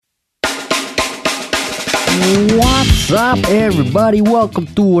What's up, everybody? Welcome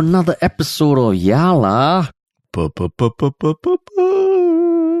to another episode of Yala,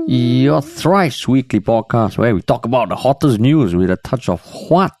 your thrice weekly podcast where we talk about the hottest news with a touch of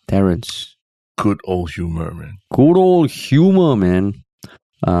what, Terrence? Good old humor, man. Good old humor, man.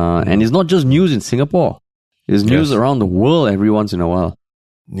 And it's not just news in Singapore. It's news around the world every once in a while.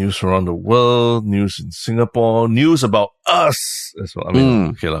 News around the world, news in Singapore, news about us as well. I mean,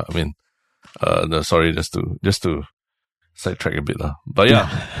 okay lah. I mean, sorry, just to sidetrack a bit lah. But yeah,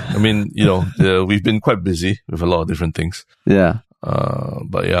 I mean, we've been quite busy with a lot of different things. Yeah.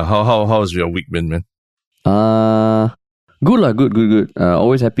 But yeah, how has your week been, man? Good lah, good.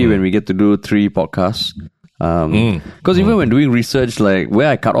 Always happy when we get to do 3 podcasts. Because even when doing research, like where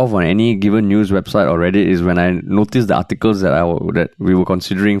I cut off on any given news website or Reddit is when I noticed the articles that we were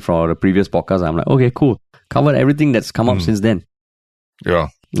considering for the previous podcast. I'm like, okay, cool. Covered everything that's come up since then. Yeah.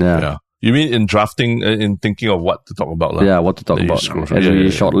 You mean in drafting, in thinking of what to talk about? Yeah, what to talk about. As we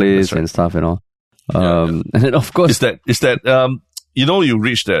shortlist and stuff and all. And then of course... Is that you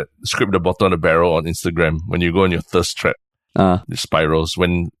reach that script the bottom of the barrel on Instagram when you go on your thirst trap. The spirals.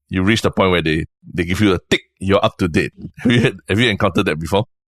 When you reach the point where they give you a tick, you're up to date. Have you encountered that before?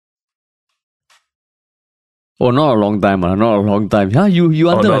 Oh, not a long time. Yeah, you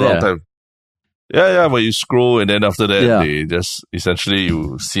under not that. A long time. Yeah, where you scroll and then after that they just essentially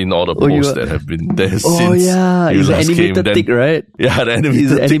you've seen all the posts that have been there since. Oh yeah, you it's an last animated came. tick, right? Yeah, the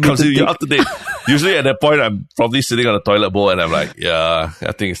animated tick comes in, you're up to date. tick. Usually at that point I'm probably sitting on a toilet bowl and I'm like, yeah,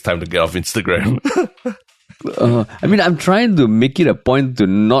 I think it's time to get off Instagram. I mean, I'm trying to make it a point to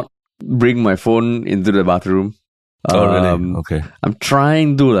not bring my phone into the bathroom. Oh, really? Okay. I'm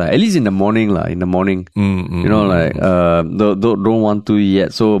trying to, at least in the morning. Don't want to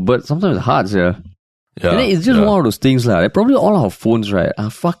yet. So, but sometimes it's hard, yeah. And then it's just one of those things, like probably all our phones, right,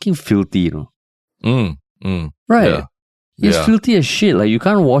 are fucking filthy, Right? Yeah. It's filthy as shit. Like, you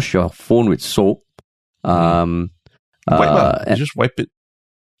can't wash your phone with soap. You just wipe it.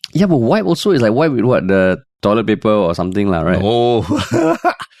 Yeah, but wipe also is like wipe with what? The toilet paper or something, right? Oh.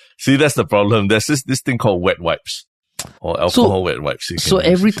 See, that's the problem. There's this thing called wet wipes. Or alcohol wet wipes. So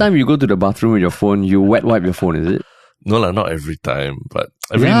every time you go to the bathroom with your phone, you wet wipe your phone, is it? No, not every time. But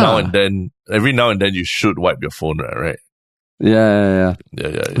every now and then you should wipe your phone, right? Yeah.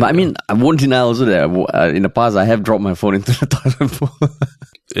 But I mean, I won't deny also that in the past I have dropped my phone into the toilet bowl.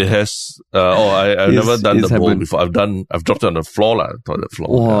 It has. I've never done the bowl before. I've dropped it on the floor, toilet floor.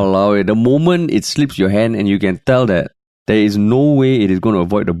 Wow, the moment it slips your hand and you can tell that there is no way it is going to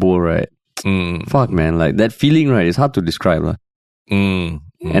avoid the bowl, right? Fuck, man, like that feeling, right? It's hard to describe, And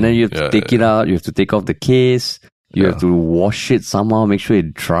then you have to take it out. You have to take off the case. You have to wash it somehow, make sure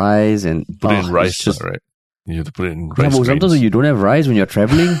it dries, and put it in rice, right? You have to put it in rice. Yeah, but sometimes when you don't have rice when you're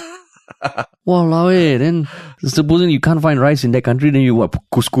traveling, then supposing you can't find rice in that country, then you what,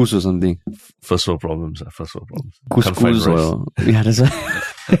 couscous or something? First world problems. Couscous or... Yeah, that's why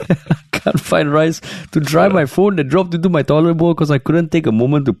I can't find rice to dry my phone that dropped into my toilet bowl because I couldn't take a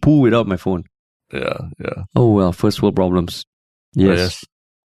moment to poo without my phone. Yeah. Oh well, first world problems. Yes.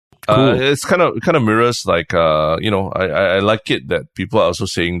 Cool. It's kind of mirrors like I like it that people are also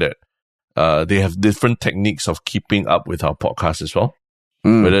saying that they have different techniques of keeping up with our podcast as well.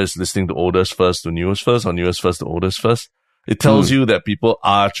 Whether it's listening to oldest first to newest first or newest first to oldest first, it tells you that people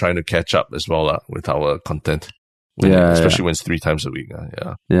are trying to catch up as well with our content. Especially when it's 3 times a week.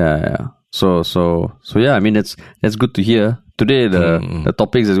 Yeah. So yeah, I mean that's good to hear. Today the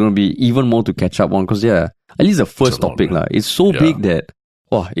topics is going to be even more to catch up on because at least the first topic it's so big that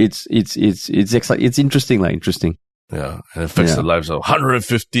it's interesting. Interesting. Yeah, and it affects the lives of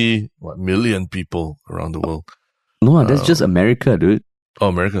 150 million people around the world. No, that's just America, dude. Oh,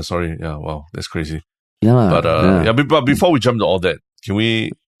 America, sorry. Yeah, wow, that's crazy. Yeah. But before we jump to all that, can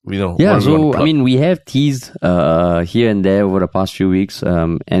we, I mean, we have teased here and there over the past few weeks,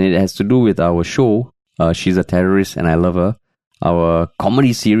 and it has to do with our show, She's a Terrorist and I Love Her, our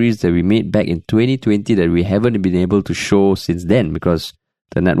comedy series that we made back in 2020 that we haven't been able to show since then because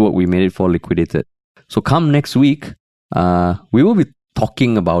the network we made it for liquidated. So come next week, we will be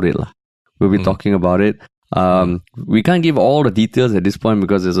talking about it. We'll be talking about it. We can't give all the details at this point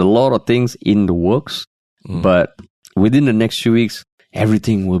because there's a lot of things in the works. But within the next few weeks,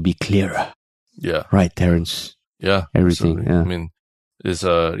 everything will be clearer. Yeah. Right, Terrence? Yeah. Everything. Absolutely. Yeah. I mean, it's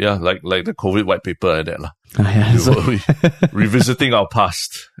like the COVID white paper like that. We'll be revisiting our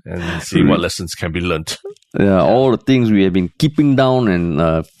past and seeing what lessons can be learned. Yeah, all the things we have been keeping down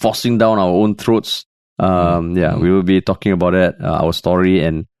and forcing down our own throats. We will be talking about that, our story,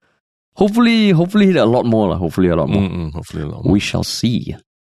 and hopefully a lot more. Hopefully a lot more. Hopefully a lot more. We shall see.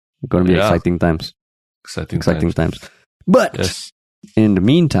 It's going to be exciting times. Exciting times. But in the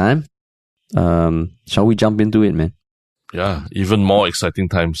meantime, shall we jump into it, man? Yeah, even more exciting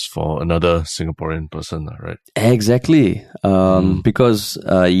times for another Singaporean person, right? Exactly. Because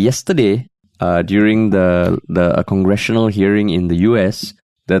yesterday, during the congressional hearing in the US,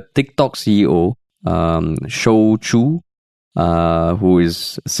 the TikTok CEO, Shou Chu, who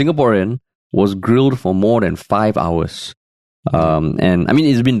is Singaporean, was grilled for more than 5 hours. And I mean,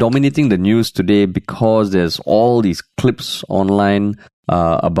 it's been dominating the news today because there's all these clips online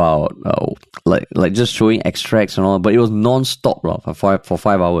about like just showing extracts and all, but it was non-stop for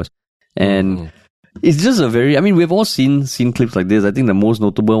 5 hours. And it's just a very, I mean, we've all seen clips like this. I think the most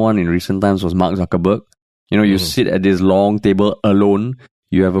notable one in recent times was Mark Zuckerberg. You know, you sit at this long table alone.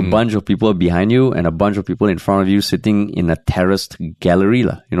 You have a bunch of people behind you and a bunch of people in front of you sitting in a terraced gallery.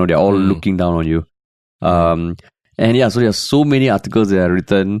 You know, they're all looking down on you. And yeah, so there are so many articles that are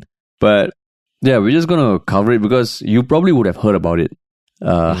written. But yeah, we're just going to cover it because you probably would have heard about it.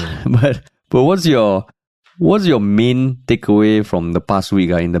 But what's your main takeaway from the past week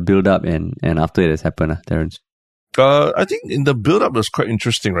in the build-up and after it has happened, Terence? I think in the build-up it was quite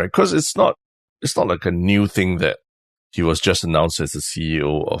interesting, right? Because it's not like a new thing that he was just announced as the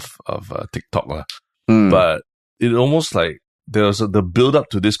CEO of TikTok. But it almost like the build-up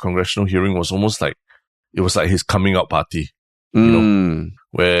to this congressional hearing was almost like it was like his coming out party, you know,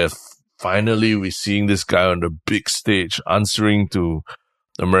 where finally we're seeing this guy on the big stage answering to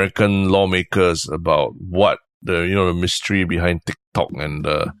American lawmakers about what the mystery behind TikTok and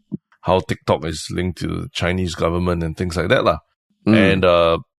how TikTok is linked to the Chinese government and things like that. And,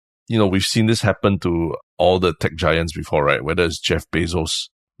 we've seen this happen to all the tech giants before, right? Whether it's Jeff Bezos,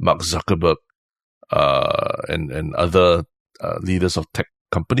 Mark Zuckerberg, and other leaders of tech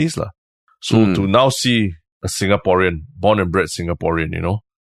companies. So to now see a Singaporean, born and bred Singaporean,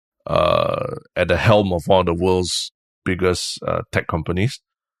 at the helm of one of the world's biggest tech companies,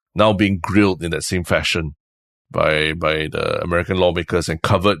 now being grilled in that same fashion by the American lawmakers and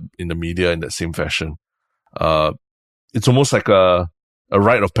covered in the media in that same fashion. It's almost like a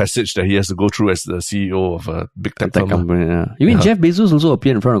rite of passage that he has to go through as the CEO of a big tech company. Yeah. You mean Jeff Bezos also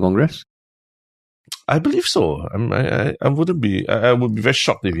appeared in front of Congress? I believe so. I would be very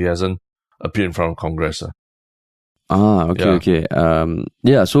shocked if he hasn't appeared in front of Congress. Okay.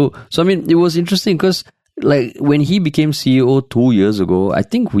 So I mean, it was interesting because like when he became CEO 2 years ago, I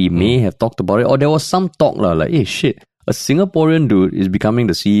think we may have talked about it, or there was some talk like, hey, shit, a Singaporean dude is becoming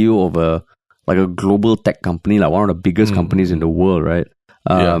the CEO of a global tech company, like one of the biggest companies in the world, right?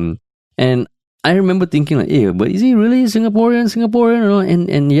 And I remember thinking like, hey, but is he really Singaporean? You know?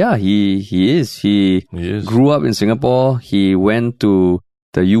 And yeah, he is. He grew up in Singapore. He went to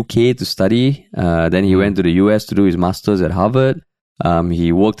the UK to study. Then he went to the US to do his master's at Harvard.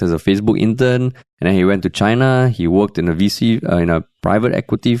 He worked as a Facebook intern, and then he went to China. He worked in a VC, in a private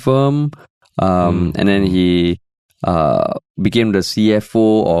equity firm. And then he became the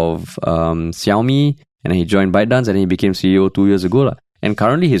CFO of Xiaomi, and then he joined ByteDance, and then he became CEO 2 years ago. And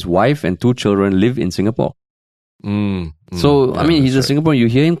currently his wife and 2 children live in Singapore. So, I mean, he's a Singaporean. You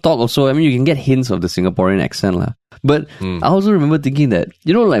hear him talk also. I mean, you can get hints of the Singaporean accent. But I also remember thinking that,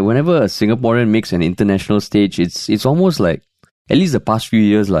 like whenever a Singaporean makes an international stage, it's almost like, at least the past few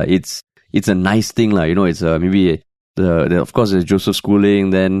years, it's a nice thing. It's maybe, of course, there's Joseph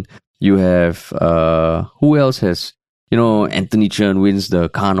Schooling. Then you have, who else has, Anthony Chen wins the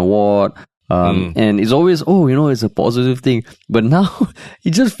Khan Award. And it's always, it's a positive thing. But now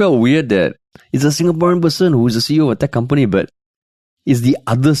it just felt weird that it's a Singaporean person who is the CEO of a tech company, but it's the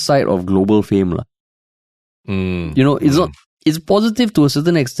other side of global fame. It's not, it's positive to a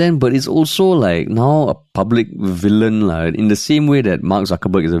certain extent, but it's also like now a public villain, in the same way that Mark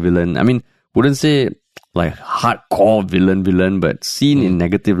Zuckerberg is a villain. I mean, wouldn't say like hardcore villain, but seen in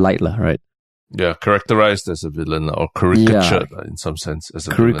negative light, right? Yeah, characterized as a villain or caricatured in some sense as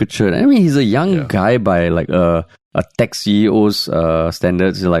a caricatured. Villain. I mean, he's a young guy by like a tech CEO's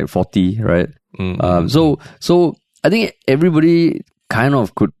standards, like 40, right? So I think everybody kind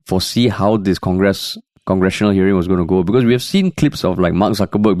of could foresee how this congressional hearing was going to go, because we have seen clips of like Mark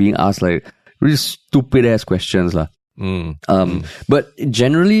Zuckerberg being asked like really stupid ass questions. But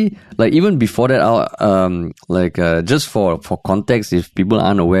generally, like even before that, just for context, if people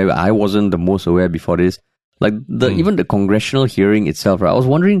aren't aware, I wasn't the most aware before this. Like even the congressional hearing itself, right? I was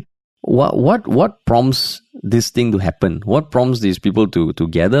wondering what prompts this thing to happen? What prompts these people to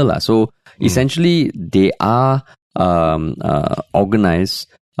gather? So essentially, they are organized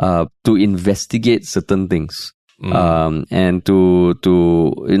to investigate certain things. And to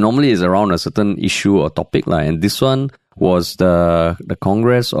it normally is around a certain issue or topic, and this one was the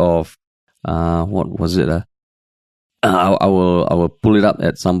Congress of What was it? I will pull it up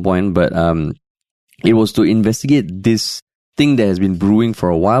at some point, but it was to investigate this thing that has been brewing for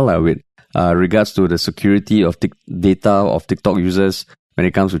a while with regards to the security of data of TikTok users when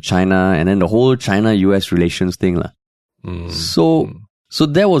it comes to China, and then the whole China-US relations thing. So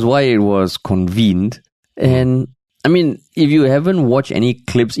that was why it was convened. And I mean, if you haven't watched any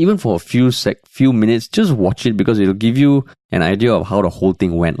clips, even for a few minutes, just watch it because it'll give you an idea of how the whole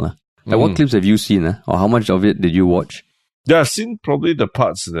thing went. Like, what clips have you seen? Or how much of it did you watch? Yeah, I've seen probably the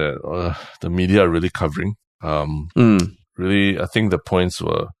parts that the media are really covering. Really, I think the points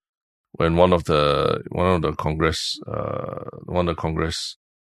were when one of the Congress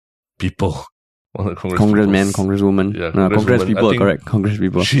people, Congressman, Congresswoman. Yeah, no, Congress people, correct. Congress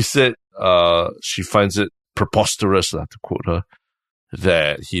people. She said she finds it preposterous, to quote her,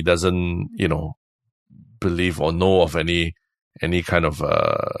 that he doesn't, believe or know of any kind of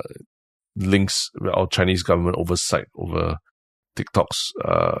links or Chinese government oversight over TikTok's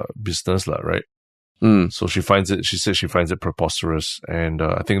business, right? So she said she finds it preposterous. And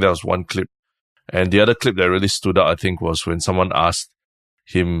I think that was one clip. And the other clip that really stood out, I think, was when someone asked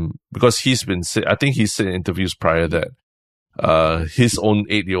him, because I think he said in interviews prior that his own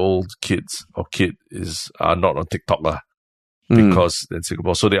 8-year-old kid are not on TikTok because in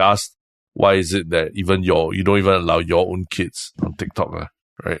Singapore. So they asked, why is it that even you don't even allow your own kids on TikTok,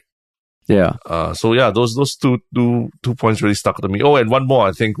 right? Yeah. So yeah, those two points really stuck to me. Oh, and one more,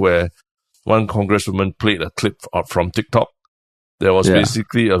 I think, where one congresswoman played a clip from TikTok. There was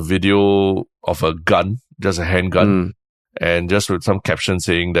basically a video of a gun, just a handgun, and just with some caption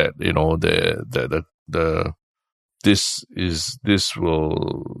saying that this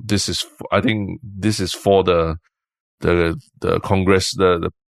is for the Congress,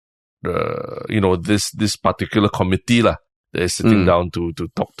 this particular committee that is sitting down to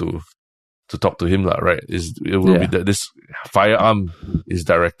talk to him, right? It will be that this firearm is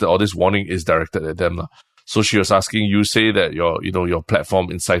directed, or this warning is directed at them. So she was asking, you say that your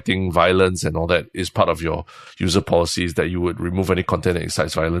platform inciting violence and all that is part of your user policies, that you would remove any content that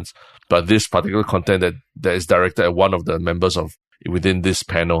incites violence. But this particular content that is directed at one of the members within this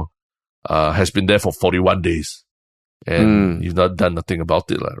panel has been there for 41 days. And you've not done nothing about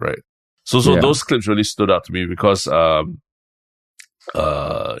it, right? So those clips really stood out to me because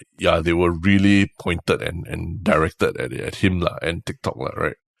they were really pointed and directed at him and TikTok,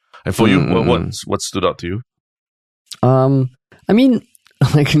 right? And for you, what stood out to you? I mean,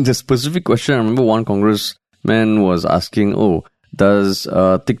 like in the specific question, I remember one congressman was asking, does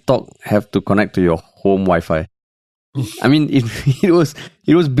TikTok have to connect to your home Wi-Fi? I mean, it was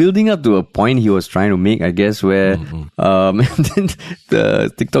building up to a point he was trying to make, I guess, where and then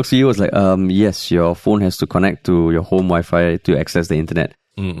the TikTok CEO was like, yes, your phone has to connect to your home Wi-Fi to access the internet.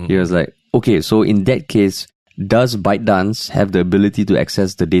 He was like, okay, so in that case, does ByteDance have the ability to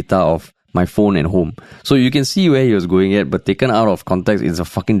access the data of my phone and home? So you can see where he was going at, but taken out of context, it's a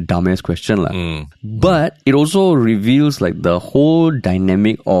fucking dumbass question. But it also reveals like the whole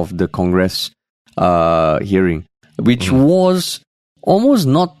dynamic of the Congress hearing, which was almost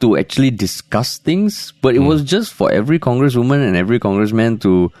not to actually discuss things, but it was just for every congresswoman and every congressman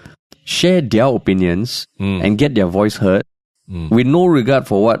to share their opinions and get their voice heard with no regard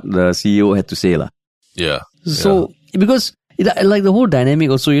for what the CEO had to say. Yeah. So, because like the whole dynamic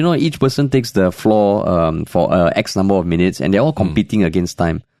also, each person takes the floor for X number of minutes and they're all competing against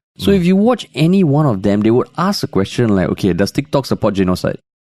time. So if you watch any one of them, they would ask a question like, okay, does TikTok support genocide?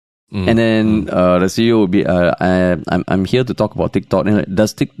 And then the CEO would be, I'm here to talk about TikTok. And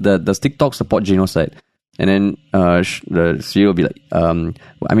does TikTok support genocide? And then the CEO would be like,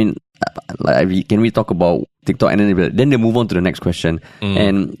 can we talk about TikTok? And then they move on to the next question.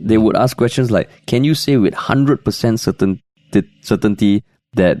 And they would ask questions like, can you say with 100% certainty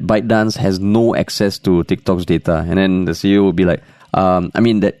that ByteDance has no access to TikTok's data? And then the CEO would be like,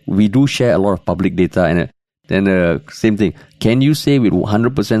 that we do share a lot of public data. And then same thing. Can you say with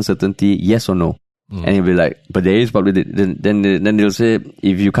 100% certainty, yes or no? And he'll be like, but there is public data. Then they'll say,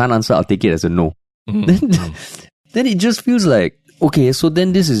 if you can't answer, I'll take it as a no. Then it just feels like, okay, so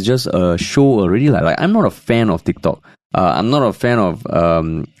then this is just a show already. Like I'm not a fan of TikTok. I'm not a fan of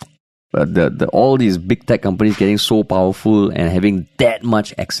all these big tech companies getting so powerful and having that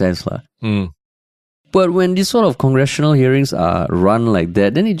much access. But when these sort of congressional hearings are run like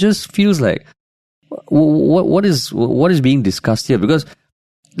that, then it just feels like what is being discussed here? Because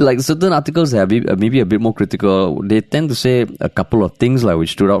like certain articles that are maybe a bit more critical, they tend to say a couple of things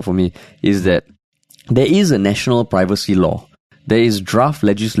which stood out for me is that there is a national privacy law. There is draft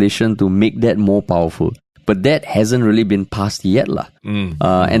legislation to make that more powerful. but that hasn't really been passed yet, lah.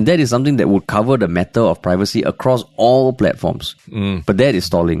 And that is something that would cover the matter of privacy across all platforms. But that is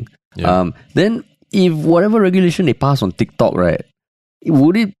stalling. Then, if whatever regulation they pass on TikTok, right,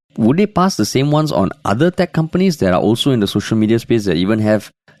 would they pass the same ones on other tech companies that are also in the social media space that even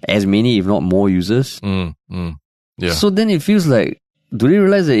have as many, if not more, users? Yeah. So then it feels like, do they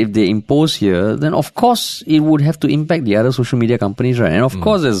realize that if they impose here, then of course it would have to impact the other social media companies, right? And of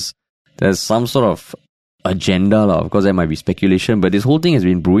course there's some sort of agenda, of course there might be speculation, but this whole thing has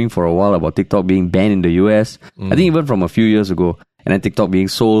been brewing for a while about TikTok being banned in the US. I think even from a few years ago, and then TikTok being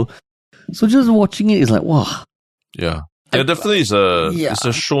sold. So just watching it is like, wow. Yeah. There definitely is it's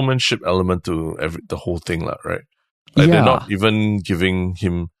a showmanship element to the whole thing, right? Like they're not even giving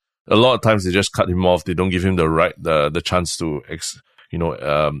him, a lot of times they just cut him off. They don't give him the chance to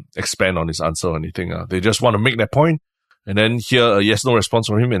expand on his answer or anything. They just want to make that point and then hear a yes, no response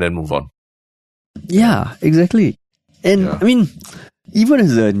from him and then move on. Yeah, exactly. And I mean,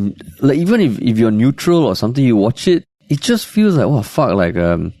 even even if you're neutral or something, you watch it, it just feels like, oh fuck, like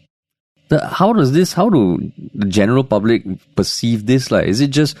how do the general public perceive this? Like, is it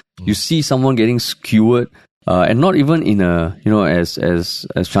just you see someone getting skewered, and not even in a, as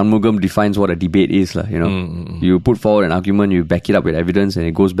Shanmugam defines what a debate is, you put forward an argument, you back it up with evidence, and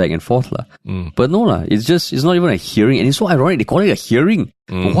it goes back and forth, But no, it's not even a hearing, and it's so ironic they call it a hearing.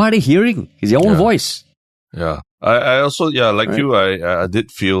 Why are they hearing? It's their own voice. Yeah, I also like you, I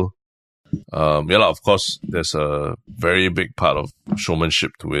did feel. Of course, there's a very big part of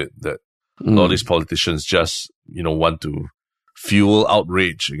showmanship to it that a lot of these politicians just, want to fuel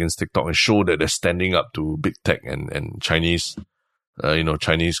outrage against TikTok and show that they're standing up to big tech and Chinese,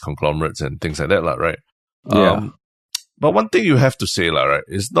 Chinese conglomerates and things like that, right? Yeah. But one thing you have to say, right,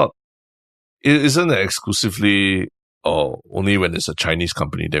 it isn't exclusively or only when it's a Chinese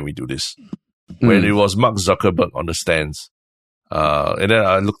company that we do this. When it was Mark Zuckerberg on the stands, and then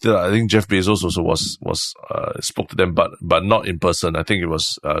I looked at, I think Jeff Bezos also was spoke to them, but not in person. I think it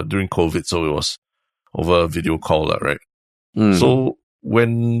was during COVID, so it was over a video call, right? So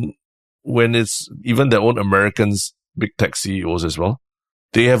when it's even their own Americans, big tech CEOs as well,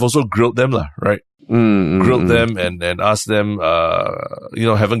 they have also grilled them, right? Grilled them and asked them,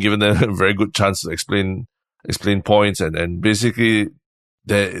 haven't given them a very good chance to explain points, and basically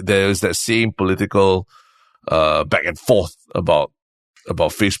there is that same political back and forth about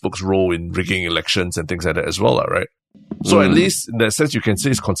Facebook's role in rigging elections and things like that as well, right? So at least in that sense, you can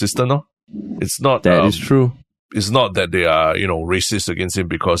say it's consistent, no? It's not that is true. It's not that they are, racist against him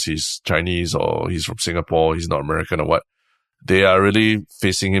because he's Chinese or he's from Singapore, he's not American or what. They are really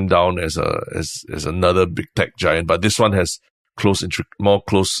facing him down as another big tech giant, but this one has more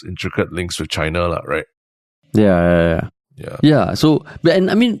close, intricate links with China, right? Yeah. So,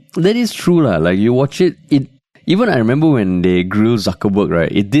 and I mean, that is true, like you watch it, even I remember when they grilled Zuckerberg,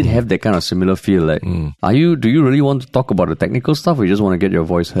 right? It did have that kind of similar feel, like, do you really want to talk about the technical stuff, or you just want to get your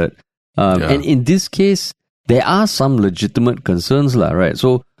voice heard? And in this case, there are some legitimate concerns, right?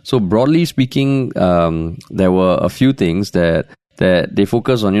 So broadly speaking, there were a few things that they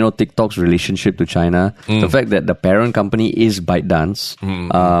focus on, TikTok's relationship to China, the fact that the parent company is ByteDance,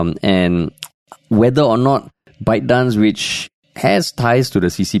 and whether or not ByteDance, which has ties to the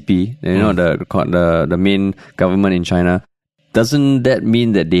CCP, the main government in China, doesn't that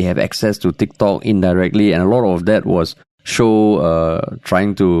mean that they have access to TikTok indirectly? And a lot of that was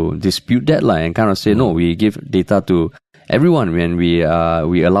trying to dispute that, and kind of say, no, we give data to everyone when we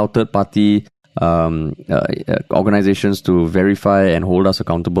allow third party organizations to verify and hold us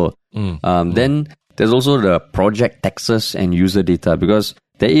accountable. Then there's also the Project Texas and user data, because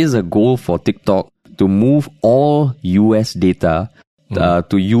there is a goal for TikTok to move all US data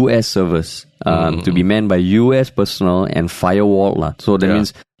to US servers, to be manned by US personnel and firewall. So that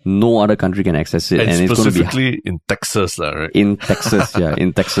means no other country can access it. And it's specifically in Texas, right? In Texas,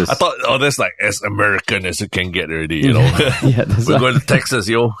 in Texas. I thought, that's like as American as it can get already, We're going to Texas,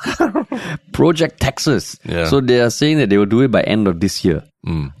 yo. Project Texas. Yeah. So they are saying that they will do it by end of this year.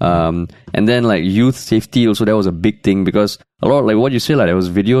 And then like youth safety also, that was a big thing, because a lot, like what you say, there was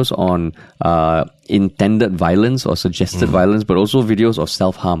videos on intended violence or suggested violence, but also videos of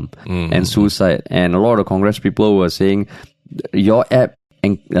self-harm and suicide. And a lot of Congress people were saying your app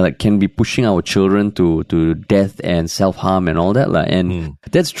can be pushing our children to death and self-harm and all that. And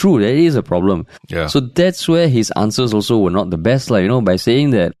that's true, that is a problem. Yeah. So that's where his answers also were not the best, by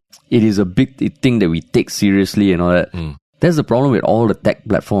saying that it is a big thing that we take seriously and all that. That's the problem with all the tech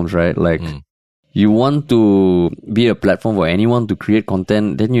platforms, right? You want to be a platform for anyone to create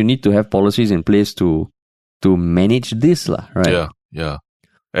content, then you need to have policies in place to manage this, right? Yeah.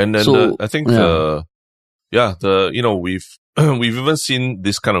 And then I think yeah, we've we've even seen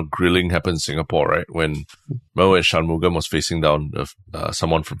this kind of grilling happen in Singapore, right? Remember when Shanmugam was facing down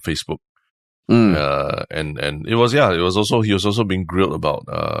someone from Facebook, and he was also being grilled about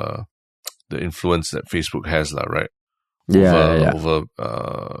the influence that Facebook has, right?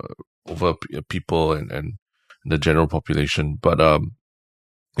 Over people and the general population. But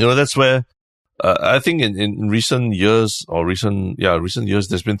that's where I think in recent years,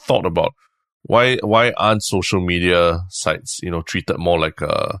 there's been thought about why aren't social media sites treated more like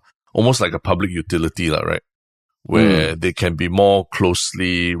almost like a public utility, right? Where they can be more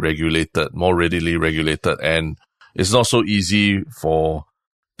closely regulated, more readily regulated, and it's not so easy for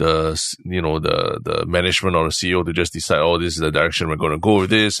the management or the CEO to just decide, oh, this is the direction we're going to go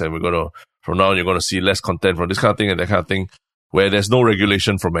with this, and from now on you're going to see less content from this kind of thing and that kind of thing, where there's no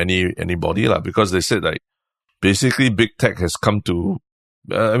regulation from anybody, because they said, like, basically big tech has come to,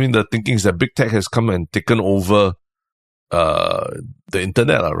 the thinking is that big tech has come and taken over the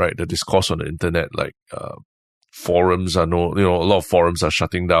internet, right? The discourse on the internet, like forums a lot of forums are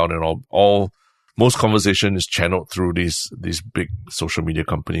shutting down, and most conversation is channeled through these big social media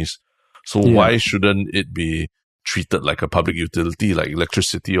companies. So why shouldn't it be treated like a public utility, like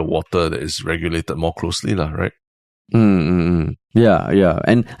electricity or water, that is regulated more closely, right? Yeah.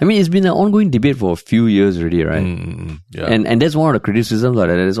 And it's been an ongoing debate for a few years already, right? Yeah. And that's one of the criticisms, that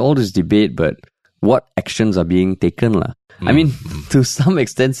there's all this debate, but what actions are being taken, to some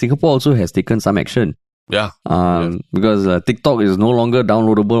extent, Singapore also has taken some action. Yeah. Because TikTok is no longer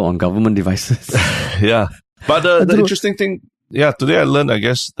downloadable on government devices. Yeah. But the interesting thing, today I learned, I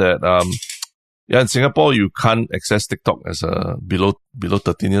guess, that in Singapore you can't access TikTok as a below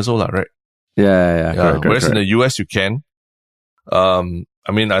 13 years old, right? Yeah. Correct, whereas in the US you can. I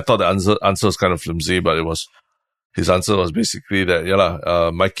thought the answer was kind of flimsy, but his answer was basically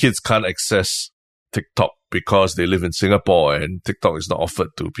that my kids can't access TikTok because they live in Singapore, and TikTok is not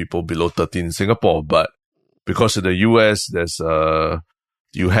offered to people below 13 in Singapore. But because in the US, there's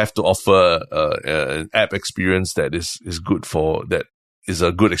you have to offer an app experience that is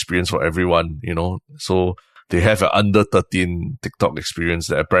a good experience for everyone, So they have an under 13 TikTok experience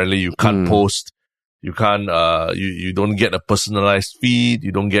that apparently you can't post, you can't you don't get a personalized feed,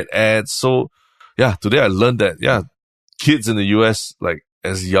 you don't get ads. So today I learned that kids in the US, like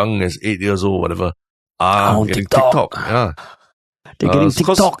as young as 8 years old, whatever, are getting TikTok. Yeah. They're getting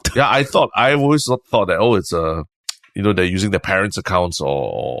TikToked. I always thought that, it's they're using their parents' accounts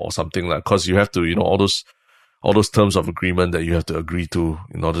or something, like, because you have to, all those terms of agreement that you have to agree to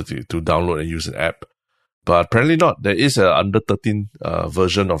in order to download and use an app. But apparently not. There is a under 13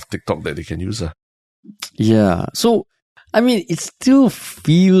 version of TikTok that they can use. Yeah. So, it still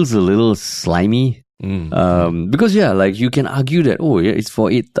feels a little slimy. Because you can argue that, it's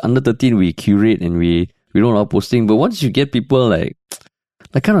for under 13, we curate and we don't allow posting. But once you get people like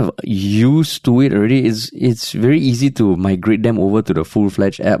kind of used to it already, it's very easy to migrate them over to the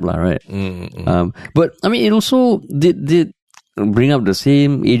full-fledged app, right? But it also did bring up the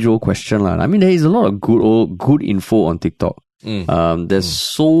same age-old question, there is a lot of good info on TikTok. There's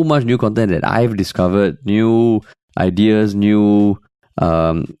so much new content that I've discovered, new ideas, new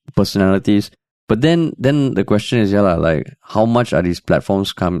personalities. But then the question is, how much are these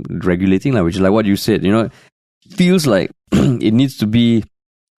platforms regulating, which is like what you said, feels like it needs to be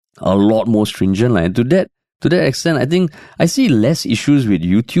a lot more stringent, and to that extent, I think I see less issues with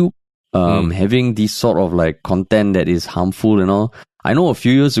YouTube having this sort of content that is harmful and all. I know a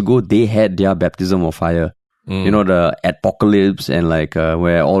few years ago they had their baptism of fire, the apocalypse, and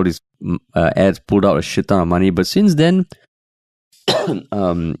where all these ads pulled out a shit ton of money. But since then,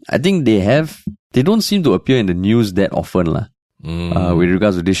 I think they don't seem to appear in the news that often, with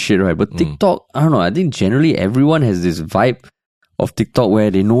regards to this shit, right? But TikTok, I don't know, I think generally everyone has this vibe of TikTok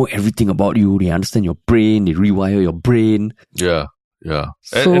where they know everything about you, they understand your brain, they rewire your brain. Yeah.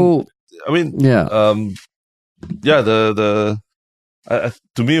 So, to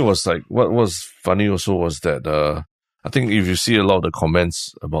me it was like, what was funny also was that I think if you see a lot of the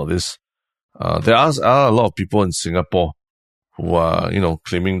comments about this, there are a lot of people in Singapore who are,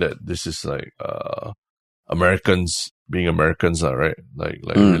 claiming that this is like Americans being Americans, right?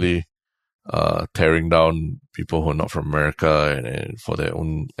 Really tearing down people who are not from America and for their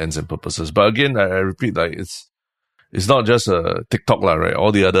own ends and purposes. But again, I repeat, it's not just a TikTok, right?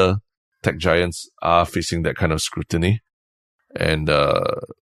 All the other tech giants are facing that kind of scrutiny, and to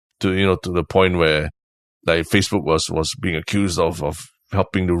the point where Facebook was being accused of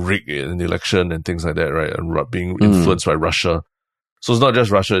helping to rig an election and things like that, right? And being influenced by Russia. So it's not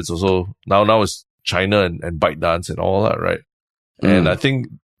just Russia; it's also now it's China and ByteDance and all that, right? And I think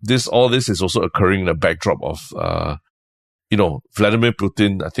all this is also occurring in a backdrop of, Vladimir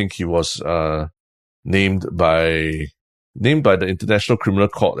Putin. I think he was named by the International Criminal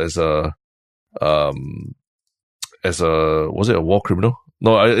Court as a was it a war criminal?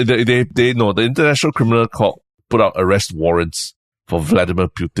 No, the International Criminal Court put out arrest warrants for Vladimir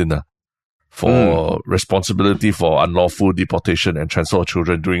Putin for responsibility for unlawful deportation and transfer of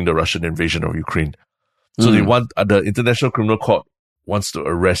children during the Russian invasion of Ukraine. So they want the International Criminal Court wants to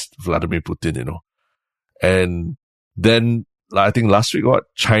arrest Vladimir Putin, and then I think last week,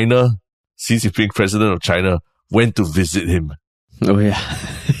 China, Xi Jinping, president of China, went to visit him. Oh yeah.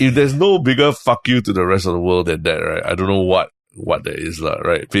 If there's no bigger fuck you to the rest of the world than that, right? I don't know what there is,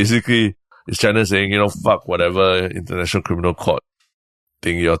 right? Basically, it's China saying, fuck whatever International Criminal Court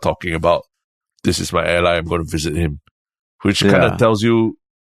thing you're talking about. This is my ally. I'm going to visit him, which kind of tells you,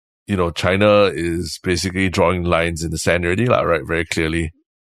 China is basically drawing lines in the sand already, right? Very clearly,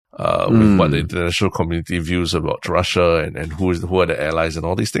 with what the international community views about Russia and who are the allies and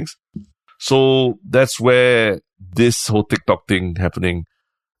all these things. So that's where this whole TikTok thing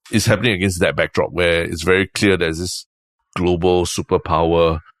is happening against that backdrop, where it's very clear there's this global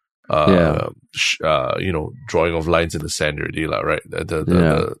superpower, drawing of lines in the sand already, right?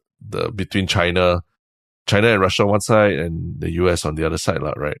 The between China and Russia on one side and the US on the other side,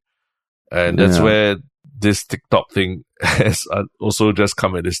 right? And that's where this TikTok thing has also just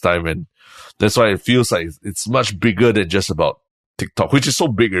come at this time, and that's why it feels like it's much bigger than just about TikTok, which is so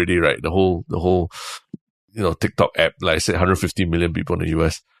big already, right? The whole TikTok app, like I said, 150 million people in the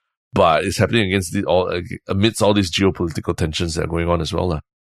US, but it's happening amidst all these geopolitical tensions that are going on as well,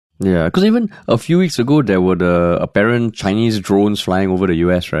 Yeah, because even a few weeks ago, there were the apparent Chinese drones flying over the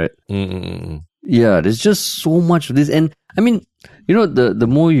US, right? Yeah, there's just so much of this. And I mean, the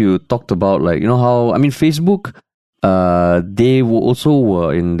more you talked about, how, Facebook, they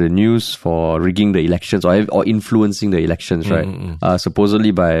were in the news for rigging the elections or influencing the elections, right?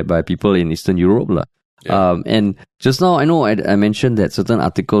 Supposedly by people in Eastern Europe. And just now, I know I mentioned that certain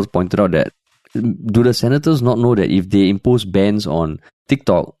articles pointed out that, do the senators not know that if they impose bans on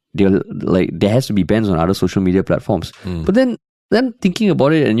TikTok, there has to be bans on other social media platforms? But then thinking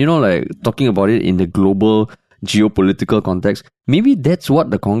about it and, talking about it in the global geopolitical context, maybe that's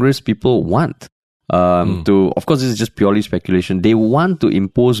what the Congress people want. Of course, this is just purely speculation. They want to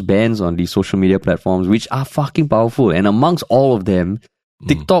impose bans on these social media platforms, which are fucking powerful. And amongst all of them,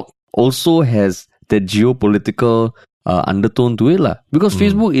 TikTok also has the geopolitical undertone to it, because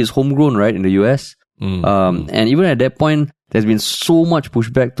Facebook is homegrown, right, in the US. And even at that point, there's been so much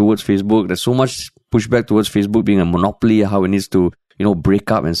pushback towards Facebook. There's so much pushback towards Facebook being a monopoly, how it needs to, break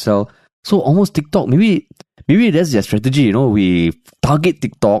up and sell. So almost TikTok, maybe that's their strategy. We target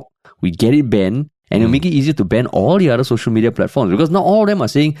TikTok, we get it banned, and it'll make it easier to ban all the other social media platforms, because not all of them are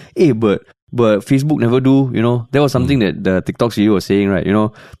saying, hey, but Facebook never do, that was something that the TikTok CEO was saying, right?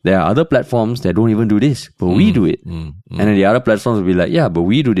 There are other platforms that don't even do this, but we do it. And then the other platforms will be like, yeah, but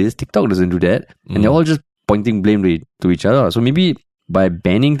we do this, TikTok doesn't do that. And they're all just pointing blame to each other. So maybe by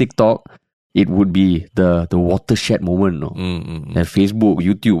banning TikTok, it would be the watershed moment, that Facebook,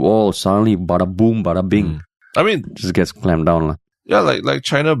 YouTube, all suddenly bada boom, bada bing. I mean, just gets clamped down. Yeah, like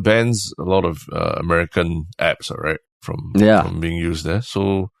China bans a lot of American apps, right, from being used there.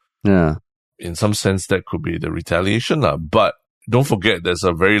 So in some sense, that could be the retaliation, but don't forget, there's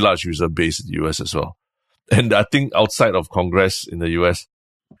a very large user base in the US as well. And I think outside of Congress in the US,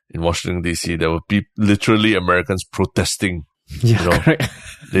 in Washington, D.C., there were literally Americans protesting. Correct.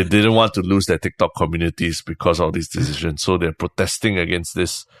 They didn't want to lose their TikTok communities because of these decisions. So they're protesting against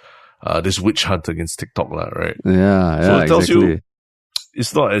this witch hunt against TikTok, right? Yeah, so it tells exactly. you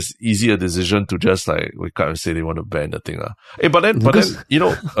it's not as easy a decision to just wake up and say they want to ban the thing. Hey, but then,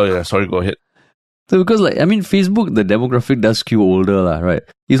 oh yeah, sorry, go ahead. So because Facebook, the demographic does skew older, right?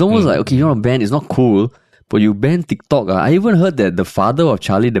 It's almost like, okay, you want to ban, it's not cool, but you ban TikTok. I even heard that the father of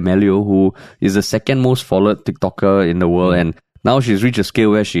Charli D'Amelio, who is the second most followed TikToker in the world, and now she's reached a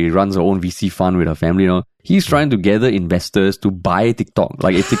scale where she runs her own VC fund with her family, he's trying to gather investors to buy TikTok.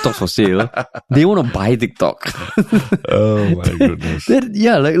 Like if TikTok's for sale, they want to buy TikTok. Oh my goodness.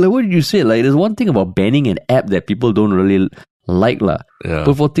 Like what did you say? Like there's one thing about banning an app that people don't really like. Yeah.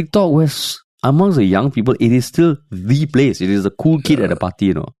 But for TikTok, where amongst the young people, it is still the place. It is the cool kid at the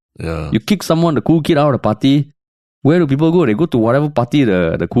party, Yeah. You kick the cool kid out of the party, where do people go? They go to whatever party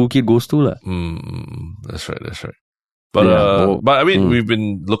the cool kid goes to. That's right. But I mean, we've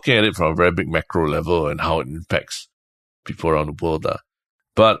been looking at it from a very big macro level and how it impacts people around the world.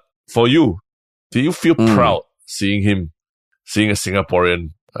 But for you, do you feel proud seeing a Singaporean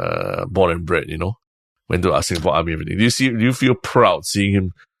born and bred, went to our Singapore Army, everything? Do you feel proud seeing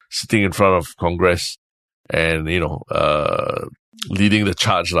him sitting in front of Congress and, leading the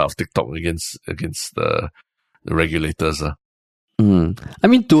charge of TikTok against the regulators. I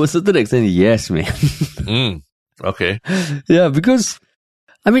mean, to a certain extent, yes, man. Okay. Yeah, because,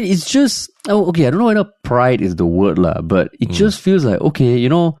 I mean, it's just, I don't know whether pride is the word, but it just feels like, okay,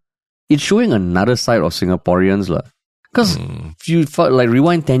 it's showing another side of Singaporeans, because if you like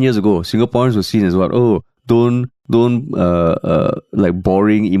rewind 10 years ago, Singaporeans were seen as what? Oh, don't like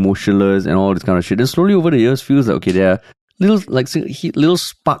boring, emotionless and all this kind of shit. Then slowly over the years feels like, okay, there are little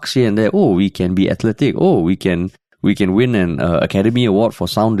sparks here and there. Oh, we can be athletic. Oh, we can win an Academy Award for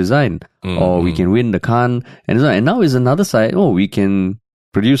sound design, or we can win the Cannes, and now is another side. Oh, we can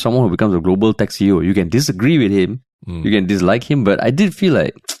produce someone who becomes a global tech CEO. You can disagree with him, you can dislike him, but I did feel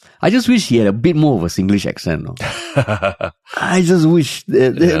like I just wish he had a bit more of a Singlish accent. No? I just wish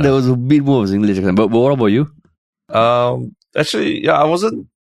there was a bit more of a Singlish accent. But what about you? Actually, yeah, I wasn't.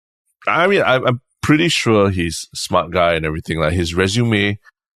 I mean, I'm pretty sure he's a smart guy and everything. Like his resume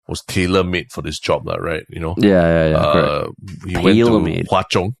was tailor-made for this job, right? Yeah. He went to Hwa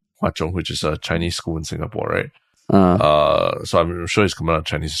Chong, which is a Chinese school in Singapore, right? So I'm sure his command of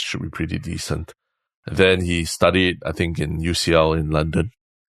Chinese should be pretty decent. Then he studied, I think, in UCL in London.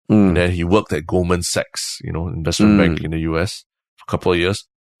 And then he worked at Goldman Sachs, investment bank in the US for a couple of years.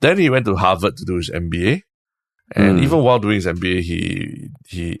 Then he went to Harvard to do his MBA. And even while doing his MBA,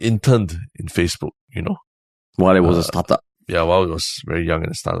 he interned in Facebook, While it was a startup. Yeah, while it was very young in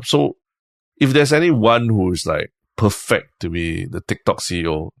a startup. So if there's anyone who is like perfect to be the TikTok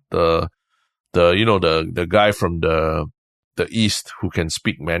CEO, the guy from the East who can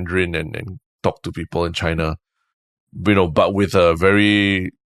speak Mandarin and talk to people in China, but with a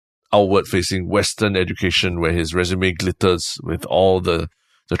very outward-facing Western education where his resume glitters with all the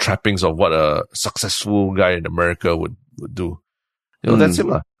trappings of what a successful guy in America would do. That's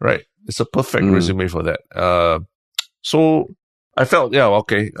him, right? It's a perfect resume for that. So I felt, yeah,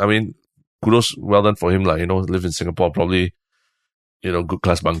 okay. I mean, kudos, well done for him, live in Singapore, probably, good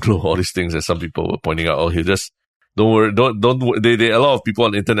class bungalow, all these things that some people were pointing out. Oh, he just, don't worry, don't, a lot of people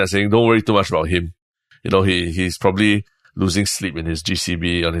on the internet saying, don't worry too much about him. He's probably losing sleep in his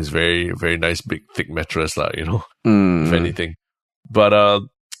GCB on his very, very nice big thick mattress, if anything. But,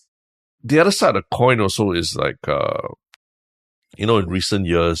 the other side of the coin also is like, in recent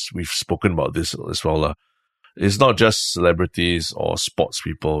years, we've spoken about this as well. It's not just celebrities or sports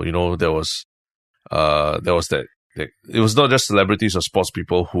people. There was that. It was not just celebrities or sports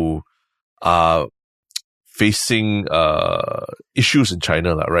people who are facing issues in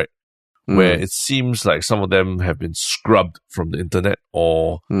China, right? Where it seems like some of them have been scrubbed from the internet,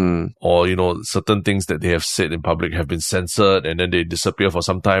 or certain things that they have said in public have been censored, and then they disappear for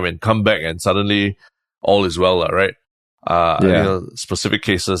some time and come back, and suddenly all is well, right? Specific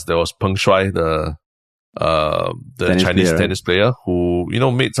cases. There was Peng Shuai, the Chinese tennis player, who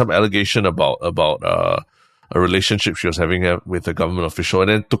made some allegation about a relationship she was having with a government official, and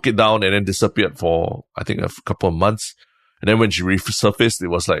then took it down and then disappeared for I think a couple of months. And then when she resurfaced, it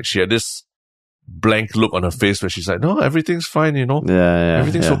was like she had this blank look on her face where she's like, no, everything's fine,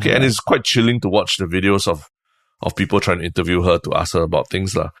 everything's okay. Yeah. And it's quite chilling to watch the videos of people trying to interview her to ask her about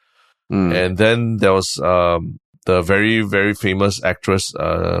things. And then there was the very, very famous actress,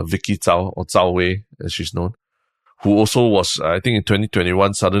 Vicky Zhao, or Zhao Wei, as she's known, who also was, I think in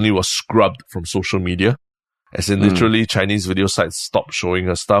 2021, suddenly was scrubbed from social media. As in literally Chinese video sites stopped showing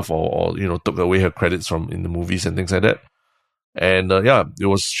her stuff or took away her credits in the movies and things like that. And it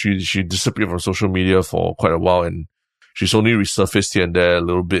was she disappeared from social media for quite a while, and she's only resurfaced here and there a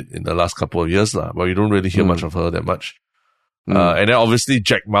little bit in the last couple of years, but you don't really hear much of her that much. And then obviously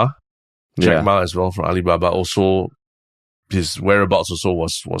Jack Ma as well from Alibaba. Also, his whereabouts also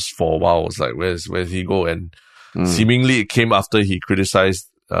was for a while. Was like, where did he go? And seemingly it came after he criticized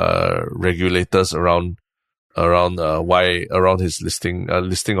regulators around his listing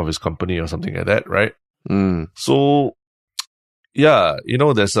of his company or something like that, right? So. Yeah,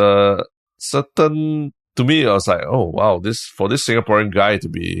 there's a certain, to me, I was like, oh, wow, for this Singaporean guy to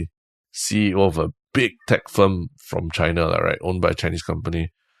be CEO of a big tech firm from China, right, owned by a Chinese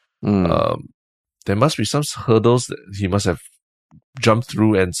company, there must be some hurdles that he must have jumped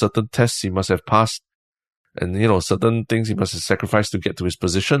through, and certain tests he must have passed, and, certain things he must have sacrificed to get to his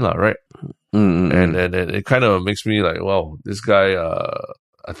position, right? And it kind of makes me like, wow, this guy,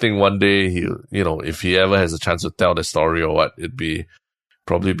 I think one day if he ever has a chance to tell the story or what, it'd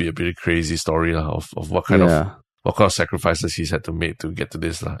probably be a pretty crazy story of what kind of sacrifices he's had to make to get to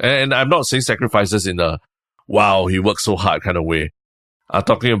this. And I'm not saying sacrifices in a, wow, he worked so hard kind of way. I'm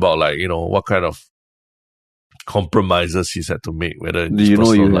talking about what kind of compromises he's had to make, whether in Do his you know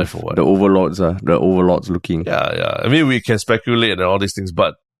personal you life have or what. the overlords looking? Yeah. I mean, we can speculate and all these things,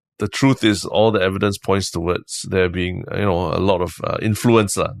 but the truth is, all the evidence points towards there being, a lot of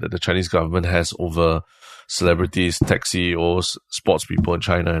influence that the Chinese government has over celebrities, tech CEOs, sports people in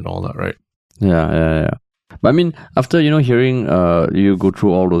China and all that, right? Yeah. But I mean, after, hearing you go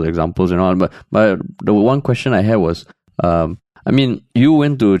through all those examples and all, but the one question I had was, I mean, you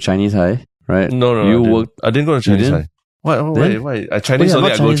went to Chinese high, right? No, I didn't go to Chinese high. Why? Chinese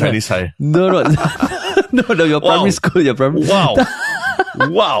only, I go Chinese high. No, no, your primary school, Wow.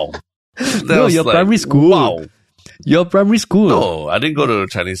 Wow. No, your primary school. Wow. Your primary school. No, I didn't go to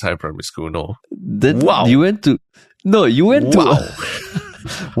Chinese high primary school, no. Wow. You went to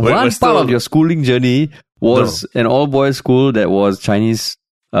one part of your schooling journey was an all-boys school that was Chinese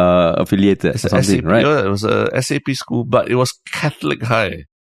affiliated or something, SAP, right? Yeah, it was a SAP school, but it was Catholic high.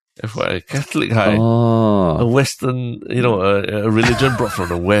 FYI, Catholic high. Oh. A Western, a religion brought from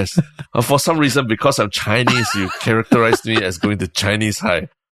the West. For some reason, because I'm Chinese, you characterized me as going to Chinese high.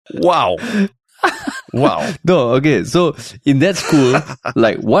 Wow. Wow. No, okay. So in that school,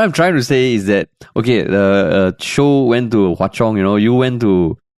 like what I'm trying to say is that, okay, the show went to Hwa Chong, you went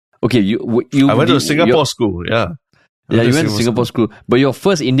to, okay, I went to Singapore school, yeah. Yeah, you went to Singapore school, but your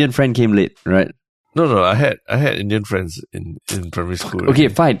first Indian friend came late, right? No, I had Indian friends in primary school. Okay,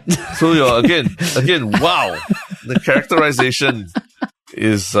 fine. So you're again, wow. The characterization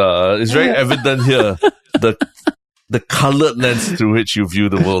is very evident here. The colored lens through which you view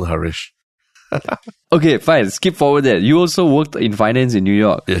the world, Harish. Okay, fine. Skip forward that. You also worked in finance in New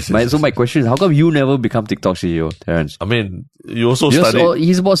York. Yes. So my question is, how come you never become TikTok CEO, Terence? I mean, you also studied.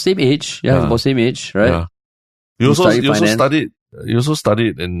 He's about same age. Yeah, he's about same age, right? Yeah. You also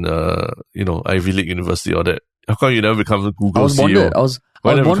studied in Ivy League University or that. How come you never become the Google CEO? I was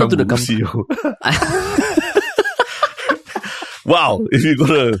bonded to the company. Wow, if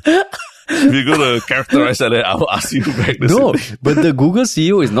you're gonna characterize that, I'll ask you back. No, but the Google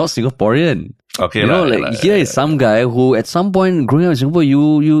CEO is not Singaporean. Okay, here is some guy who at some point growing up in Singapore,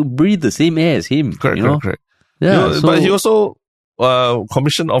 you breathe the same air as him. Correct. Yeah, but he also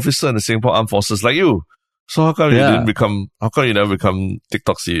commissioned officer in the Singapore Armed Forces like you. So how come you never become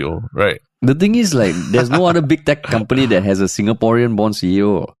TikTok CEO, right? The thing is, there's no other big tech company that has a Singaporean born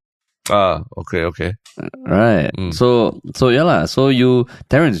CEO. Okay. Right. So yeah. So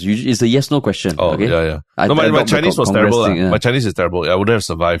Terence, it's a yes/no question. Oh, okay? Yeah. My Chinese was terrible. My Chinese is terrible. I wouldn't have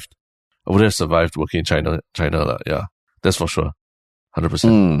survived. Working in China. Yeah, that's for sure.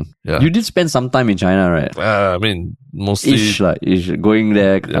 100%. Yeah. You did spend some time in China, right? I mean, mostly ish, going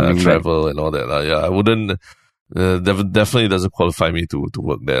there, coming travel back. and all that. Yeah, I wouldn't. Definitely doesn't qualify me to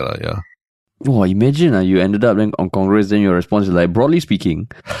work there. Yeah. Oh, imagine you ended up on Congress, then your response is broadly speaking,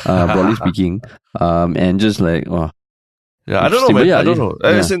 and just Yeah, I don't know, man. Yeah, I don't know.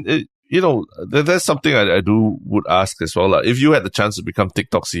 Yeah. There's something I would ask as well. If you had the chance to become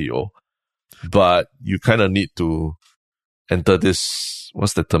TikTok CEO, but you kind of need to enter this,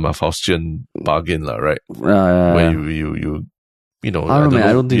 what's the term, a Faustian bargain, right? Where you I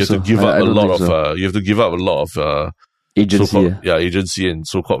don't think so. You have to give up a lot of agency. Agency and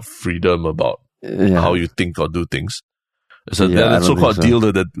so-called freedom about how you think or do things. So that so-called deal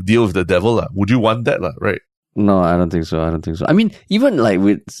with the devil. Would you want that, right? No, I don't think so. I mean, even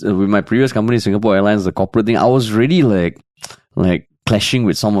with my previous company, Singapore Airlines, the corporate thing, I was really like clashing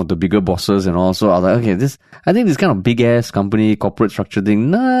with some of the bigger bosses and all. So I was like, okay, I think this kind of big ass company corporate structure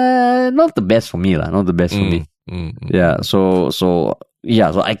thing, not the best for me, not the best for me. Yeah. So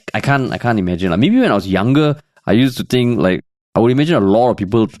I can't imagine. Maybe when I was younger, I used to think I would imagine a lot of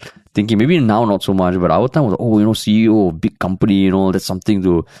people thinking, maybe now not so much, but our time was CEO of big company, that's something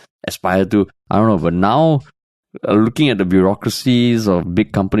to aspire to. I don't know, but now looking at the bureaucracies of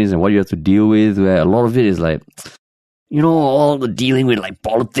big companies and what you have to deal with, where a lot of it is all the dealing with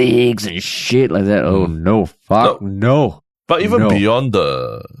politics and shit like that. Oh no, fuck no. But even beyond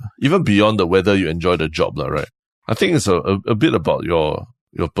the whether you enjoy the job, right? I think it's a bit about your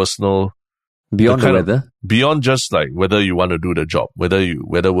personal. Beyond the weather? Beyond just whether you want to do the job,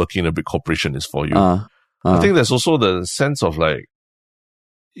 whether working in a big corporation is for you. I think there's also the sense of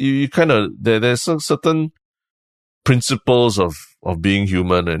you kind of, there's certain principles of being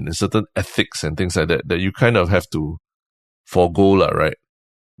human and certain ethics and things like that you kind of have to forego, right?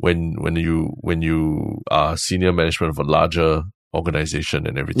 When you are senior management of a larger organization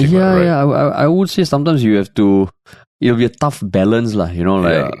and everything. Yeah, right? yeah. I would say sometimes you have to, it'll be a tough balance,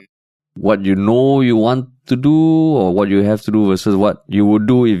 what you want to do or what you have to do versus what you would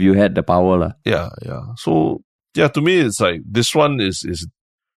do if you had the power. Yeah. So, to me, it's this one is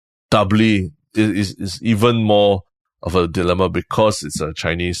doubly is even more of a dilemma because it's a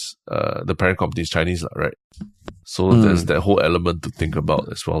Chinese, the parent company is Chinese, right? So there's that whole element to think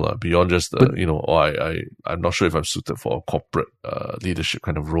about as well, beyond just the, I'm not sure if I'm suited for a corporate leadership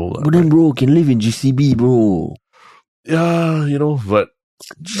kind of role. But then, bro, can live in GCB, bro. Yeah, but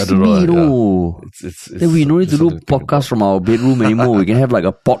GCB, I don't know. Yeah. It's then we don't need to do podcasts from our bedroom anymore. We can have like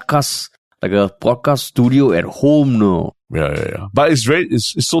a podcast studio at home now. Yeah. But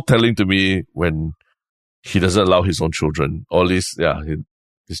it's so telling to me when he doesn't allow his own children, or at least,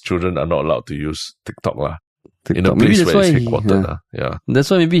 his children are not allowed to use TikTok lah. In a place where it's headquartered. Yeah.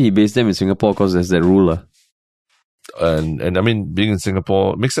 That's why maybe he based them in Singapore because there's that rule. And I mean, being in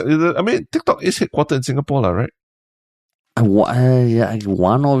Singapore makes sense. I mean, TikTok is headquartered in Singapore, right?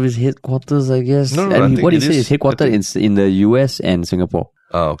 One of his headquarters, I guess. No, what do you say? Is headquartered in the US and Singapore.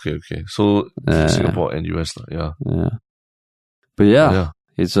 Okay. So Singapore and US, yeah. But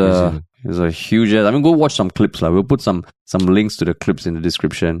it's a huge. I mean, go watch some clips, We'll put some links to the clips in the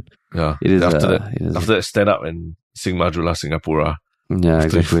description. Yeah, it is. After that, stand up and sing Majulah Singapura. Yeah,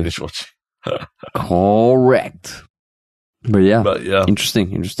 exactly. Finish watching. Correct. But yeah,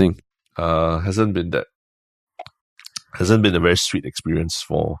 interesting. Hasn't been a very sweet experience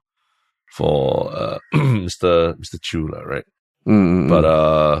for Mr. Chu, right?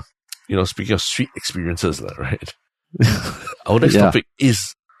 But speaking of sweet experiences, right? Our next topic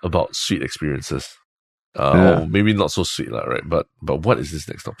is about sweet experiences. Or maybe not so sweet, right? But what is this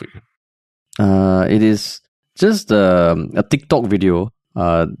next topic? It is just a TikTok video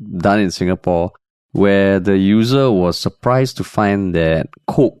done in Singapore where the user was surprised to find that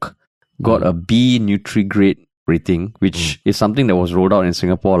Coke got a B Nutri-Grade rating, which is something that was rolled out in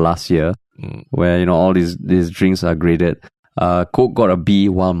Singapore last year, where all these drinks are graded. Coke got a B,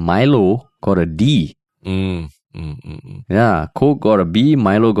 while Milo got a D. Yeah, Coke got a B,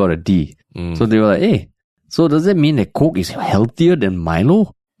 Milo got a D. So they were like, hey, so does that mean that Coke is healthier than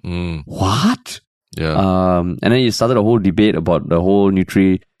Milo? What? Yeah. And then you started a whole debate about the whole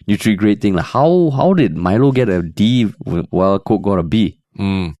Nutri-Grade thing. Like, how did Milo get a D while Coke got a B?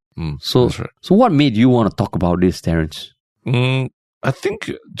 So what made you want to talk about this, Terence? I think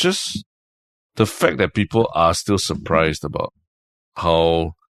just the fact that people are still surprised about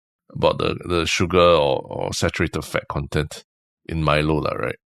the sugar or saturated fat content in Milo,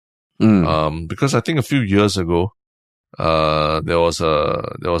 right? Because I think a few years ago, there was a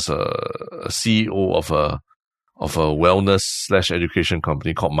CEO of a wellness / education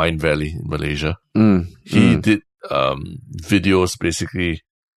company called Mind Valley in Malaysia. He did videos basically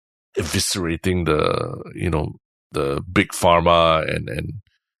eviscerating the big pharma and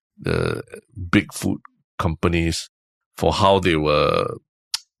the big food companies for how the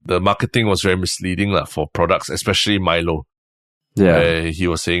marketing was very misleading for products, especially Milo. Yeah, he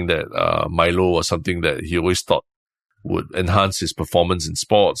was saying that Milo was something that he always thought would enhance his performance in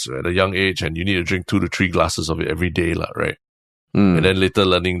sports at a young age, and you need to drink 2 to 3 glasses of it every day, right? And then later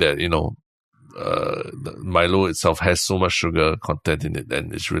learning that the Milo itself has so much sugar content in it,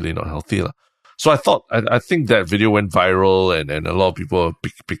 and it's really not healthy. So I think that video went viral, and a lot of people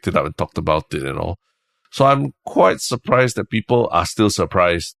picked it up and talked about it and all. So I'm quite surprised that people are still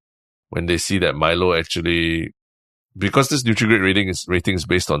surprised when they see that Milo actually, because this Nutri-Grade rating is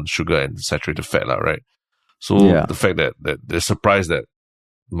based on sugar and saturated fat, right? So the fact that they're surprised that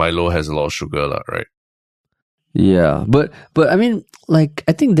Milo has a lot of sugar, right? Yeah, but I mean, like,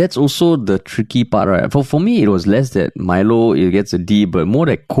 I think that's also the tricky part, right? For me, it was less that Milo it gets a D, but more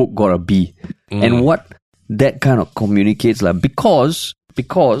that Coke got a B. And what that kind of communicates, because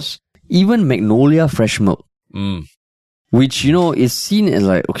even Magnolia fresh milk, which is seen as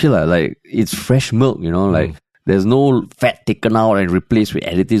like, okay, like it's fresh milk, like there's no fat taken out and replaced with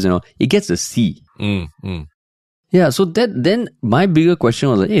additives and all, it gets a C. Yeah, so then my bigger question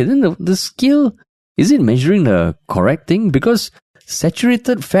was like, hey, then the scale, is it measuring the correct thing? Because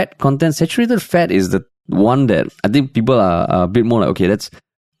saturated fat is the one that I think people are a bit more like, okay,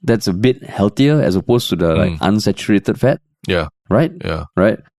 that's a bit healthier as opposed to the like unsaturated fat. Yeah. Right? Yeah.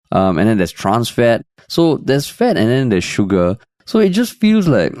 Right? And then there's trans fat. So there's fat and then there's sugar. So it just feels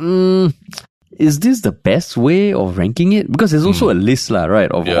like, is this the best way of ranking it? Because there's also a list,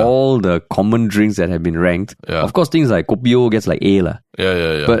 right, of all the common drinks that have been ranked. Yeah. Of course, things like Kopi O gets like A.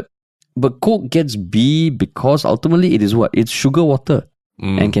 Yeah. But Coke gets B because ultimately it is what? It's sugar water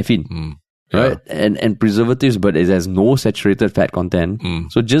and caffeine. Right? And preservatives, but it has no saturated fat content.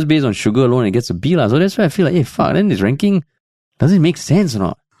 So just based on sugar alone, it gets a B. So that's why I feel like, hey, fuck, then this ranking, does it make sense or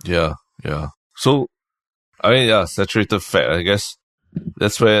not? Yeah. So, I mean, saturated fat, I guess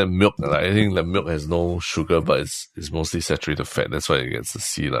that's where milk, I think the milk has no sugar, but it's mostly saturated fat. That's why it gets a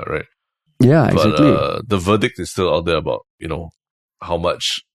C, right? Yeah, exactly. But the verdict is still out there about, how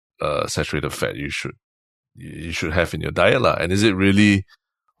much saturated fat you should have in your diet, lah. And is it really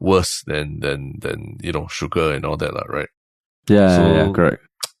worse than sugar and all that, lah, right? Yeah, correct.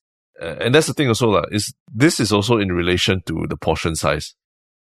 And that's the thing also, lah, this is also in relation to the portion size.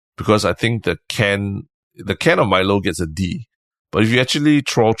 Because I think the can of Milo gets a D. But if you actually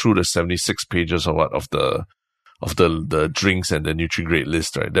trawl through the 76 pages or what of the drinks and the Nutri-Grade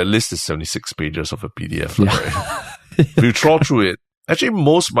list, right? That list is 76 pages of a PDF, right? If you trawl through it, actually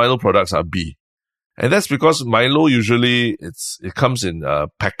most Milo products are B. And that's because Milo usually it comes in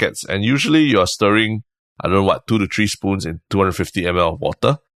packets, and usually you're stirring, 2 to 3 spoons in 250 ml of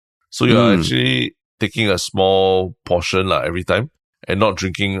water. So you're actually taking a small portion every time and not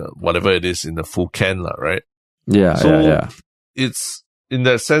drinking whatever it is in the full can, right? Yeah. It's in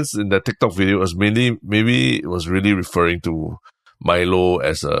that sense, in that TikTok video, it was maybe it was really referring to Milo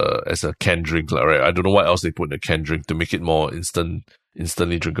as a canned drink, right? I don't know what else they put in a canned drink to make it more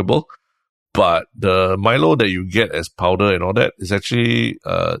instantly drinkable. But the Milo that you get as powder and all that is actually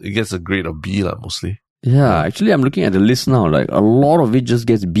it gets a grade of B mostly. Yeah, actually, I'm looking at the list now. Like a lot of it just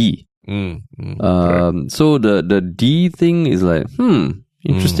gets B. So the D thing is like,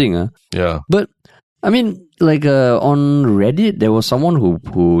 interesting, Yeah. But I mean, like on Reddit, there was someone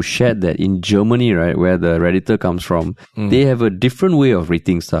who shared that in Germany, right, where the Redditor comes from, they have a different way of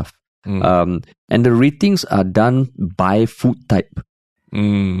rating stuff. And the ratings are done by food type.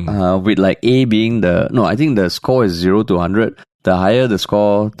 With like A being I think the score is 0 to 100. The higher the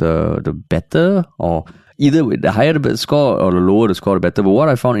score, the better, or either with the higher the score or the lower the score, the better. But what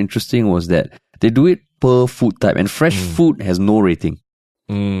I found interesting was that they do it per food type, and fresh food has no rating.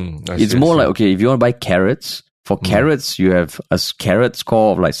 It's more like, okay, if you want to buy carrots, for carrots, you have a carrot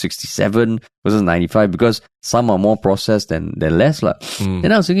score of like 67 versus 95 because some are more processed than less.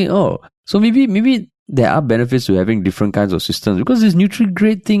 Then I was thinking, so maybe there are benefits to having different kinds of systems, because this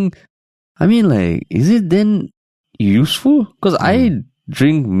Nutri-Grade thing, I mean, like, is it then useful? Because I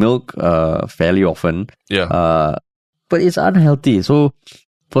drink milk fairly often. Yeah. But it's unhealthy. So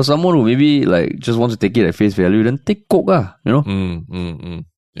for someone who maybe like just wants to take it at face value, then take Coke, Yeah.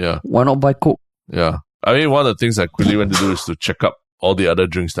 Why not buy Coke? Yeah. I mean, one of the things I quickly went to do is to check up all the other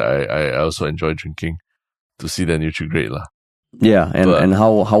drinks that I also enjoy drinking to see the Nutri-Grade, lah. Yeah, and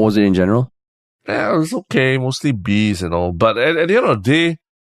how was it in general? Yeah, it was okay. Mostly Bs and all. But at the end of the day,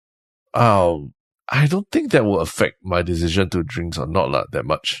 I don't think that will affect my decision to drink or not that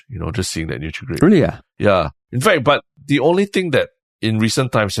much. Just seeing that Nutri-Grade. Really? Yeah. Yeah. In fact, but the only thing that in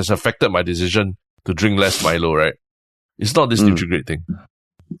recent times has affected my decision to drink less Milo, right? It's not this Nutri-Grade thing.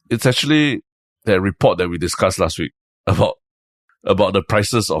 It's actually that report that we discussed last week about the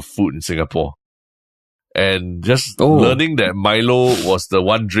prices of food in Singapore. And just learning that Milo was the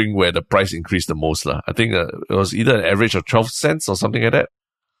one drink where the price increased the most. I think it was either an average of 12 cents or something like that.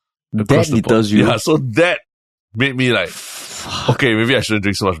 That deters you. Yeah, so that made me like, okay, maybe I shouldn't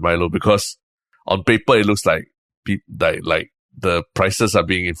drink so much Milo, because on paper it looks like the prices are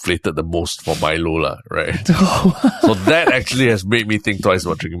being inflated the most for Milo, right? So that actually has made me think twice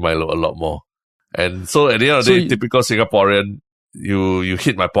about drinking Milo a lot more. And so at the end of the day, typical Singaporean, you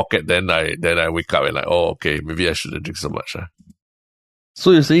hit my pocket, then I wake up and like, okay, maybe I shouldn't drink so much.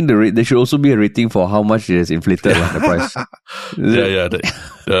 So you're saying there should also be a rating for how much it has inflated the price? Yeah,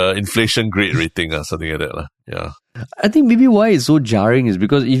 the inflation grade rating or something like that. Yeah. I think maybe why it's so jarring is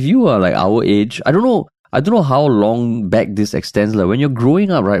because if you are like our age, I don't know how long back this extends. Like when you're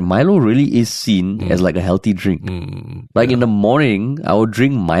growing up, right, Milo really is seen as like a healthy drink. In the morning, I would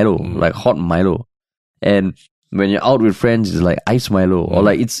drink Milo, like hot Milo. And when you're out with friends, it's like ice Milo, or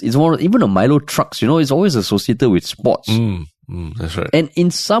like it's more, even a Milo trucks, it's always associated with sports. That's right. And in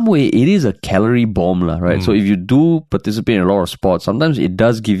some way, it is a calorie bomb, right? So if you do participate in a lot of sports, sometimes it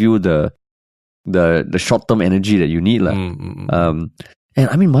does give you the short-term energy that you need, and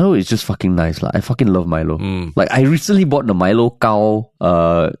I mean, Milo is just fucking nice, I fucking love Milo. Like I recently bought the Milo Cow,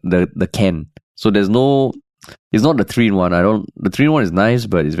 the can. So it's not the 3-in-1. The 3-in-1 is nice,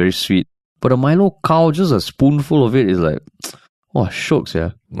 but it's very sweet. But a Milo Cow, just a spoonful of it is like, shokes,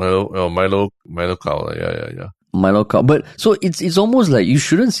 yeah. Milo Cow, yeah. Milo Cow. But so it's almost like you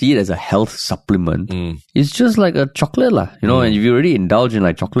shouldn't see it as a health supplement. It's just like a chocolate, and if you already indulge in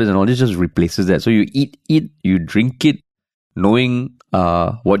like chocolates and all, this just replaces that. So you eat it, you drink it, knowing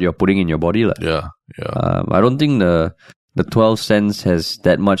what you're putting in your body. Yeah. I don't think the 12 cents has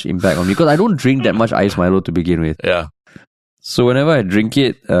that much impact on me, because I don't drink that much ice Milo to begin with. Yeah. So whenever I drink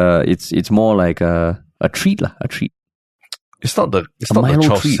it, it's more like a treat, a treat. It's not the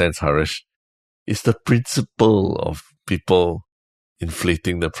 12 cents, Harish. It's the principle of people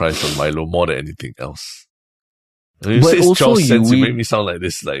inflating the price of Milo more than anything else. When you But say also 12 cents, we- you make me sound like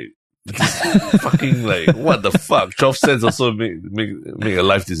this, like, this fucking, like, what the fuck? 12 cents also make a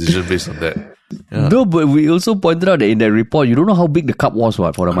life decision based on that. Yeah. No, but we also pointed out that in that report, you don't know how big the cup was,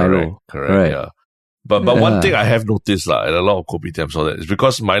 what, for the Milo. Correct, right? yeah. But one thing I have noticed, at a lot of kopitiams, all that, is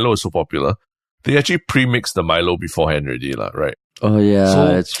because Milo is so popular, they actually pre-mix the Milo beforehand already, right? Oh yeah, So,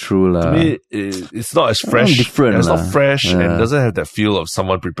 that's true, To me, it's not as fresh. different, It's not lah. fresh Yeah. and doesn't have that feel of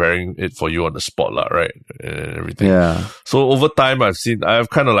someone preparing it for you on the spot, right? And everything. Yeah. So over time, I've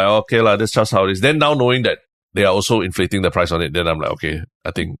kind of like, okay, that's just how it is. Then now knowing that they are also inflating the price on it, then I'm like, okay, I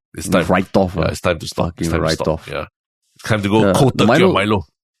think it's time. Write off. Yeah, it's time to stop. Fucking It's time to write stop. off. Yeah. It's time to go Yeah. cold turkey on Milo.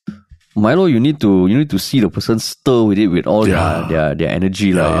 Milo, you need to see the person stir with it with all their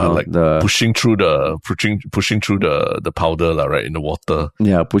energy, like the pushing through the powder, right, in the water.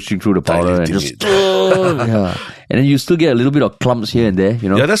 pushing through the powder and Diluting just it. stir, and then you still get a little bit of clumps here and there,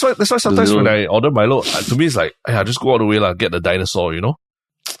 Yeah, that's why sometimes little- when I order Milo, to me it's like, just go all the way, get the dinosaur,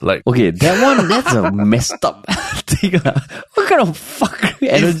 Like, Okay, that's a messed up thing. What kind of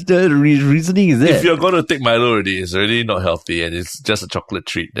reasoning is that? if you're going to take Milo already, it's already not healthy and it's just a chocolate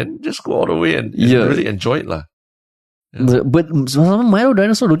treat, then just go all the way and really enjoy it. But some Milo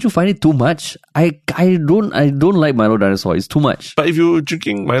dinosaur, don't you find it too much? I don't like Milo dinosaur. It's too much. But if you're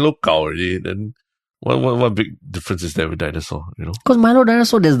drinking Milo cow already, then what big difference is there with dinosaur, Because Milo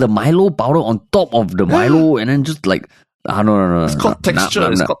dinosaur, there's the Milo powder on top of the Milo, and then just like, no. It's called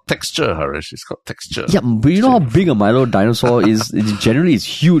texture. It's called texture, Harish. It's called texture. Yeah, but you know how big a Milo dinosaur is? Generally, it's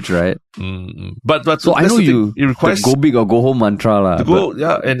huge, right? But So I know it requires go big or go home mantra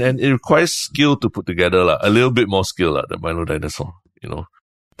lah. and it requires skill to put together a little bit more skill the Milo dinosaur,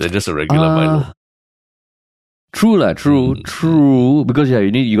 than just a regular Milo. True lah, true. Because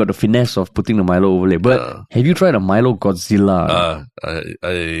you got the finesse of putting the Milo overlay. But have you tried a Milo Godzilla?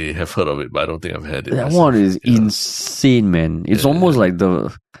 I have heard of it, but I don't think I've had it. That myself. one is insane, man. It's almost like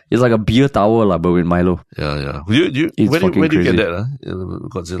it's like a beer tower lah, but with Milo. Yeah. It's Where do you fucking get crazy. that?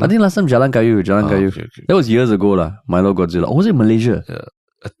 Godzilla. I think last time Jalan Kayu. Okay. That was years ago lah. Milo Godzilla. Or was it Malaysia?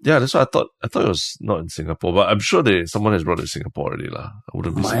 Yeah, that's what I thought. I thought it was not in Singapore, but I'm sure someone has brought it to Singapore already lah. I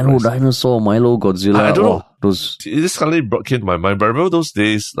wouldn't be Milo surprised. dinosaur, Milo Godzilla. I don't know. Those. This suddenly came to my mind, but I remember those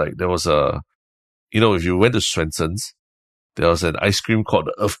days, like there was if you went to Swenson's, there was an ice cream called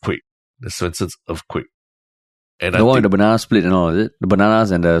the Earthquake, the Swenson's Earthquake. And The one with the banana split and all, is it? The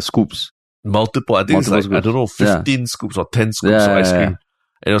bananas and the scoops. multiple, I think Multiple it's like, I don't know, 15 scoops or 10 scoops of ice cream.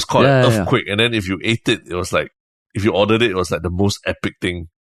 And it was called an Earthquake. And then if you ate it, it was like, if you ordered it, it was like the most epic thing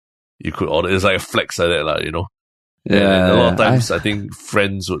you could order. It's like a flex like that, and a lot of times I think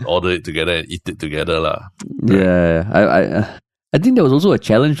friends would order it together and eat it together. Yeah. I think there was also a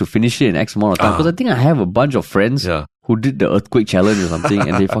challenge to finish it in X amount of time. Because I think I have a bunch of friends who did the earthquake challenge or something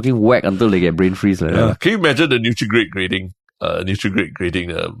and they fucking whack until they get brain freeze. Can you imagine the Nutri-Grade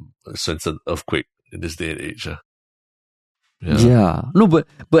grading Swenson Earthquake in this day and age? Yeah. No, but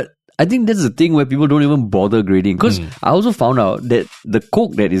I think that's the thing where people don't even bother grading. Because I also found out that the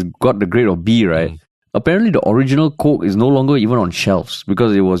Coke that is got the grade of B, right? Apparently the original Coke is no longer even on shelves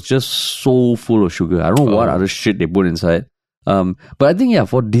because it was just so full of sugar. I don't know what other shit they put inside. But I think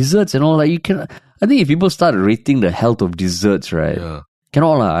for desserts and all, like I think if people start rating the health of desserts, right?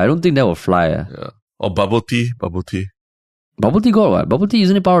 Cannot lah. I don't think that will fly. Yeah. Or bubble tea. Bubble tea got what? Bubble tea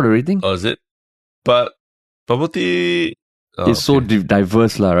isn't it part of the rating? Oh, is it? But bubble tea it's so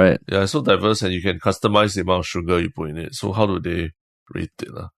diverse lah, right? Yeah, it's so diverse and you can customize the amount of sugar you put in it. So how do they rate it?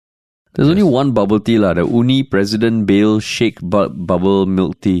 There's only one bubble tea lah, the Uni President Bale Shake Bubble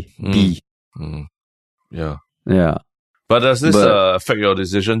Milk Tea B. Yeah. But does this affect your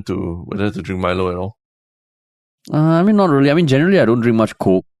decision to whether to drink Milo at all? I mean, not really. I mean, generally, I don't drink much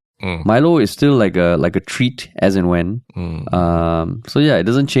Coke. Milo is still like a treat as and when. So yeah, it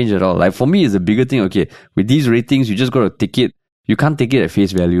doesn't change at all. Like for me, it's a bigger thing. Okay, with these ratings, you just got to take it. You can't take it at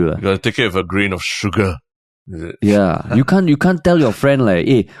face value. You got to take it with a grain of sugar. Is it? Yeah, you can't tell your friend like,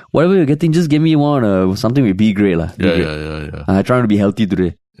 hey, whatever you're getting, just give me one something with B grade lah. Yeah. I'm trying to be healthy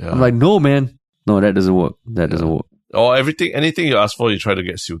today. Yeah. I'm like, no man, no, that doesn't work. That doesn't work. Or anything you ask for, you try to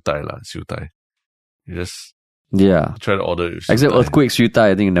get siu tai lah. Siu tai. You just try to order it. Except earthquake siu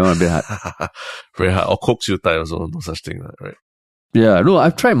tai, I think that one a bit hard. Very hard. Or Coke siu tai also, no such thing, right? Yeah, no,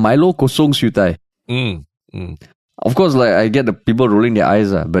 I've tried Milo kosong siu tai. Of course, like I get the people rolling their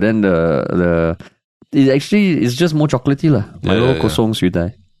eyes, but then it's just more chocolatey lah. Milo kosong siu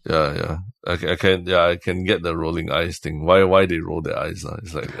tai. Yeah. I can get the rolling eyes thing. Why they roll their eyes?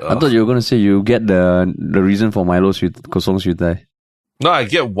 It's like I thought you were gonna say you get the reason for Milo kosong siu tai. No, I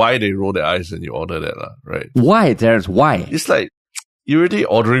get why they roll their eyes when you order that, right? Why, Terrence? Why? It's like you're already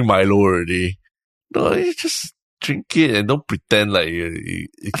ordering Milo already. No, you just drink it and don't pretend like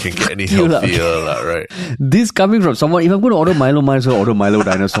it can get any healthier, right? This coming from someone, if I'm going to order Milo, might as well order Milo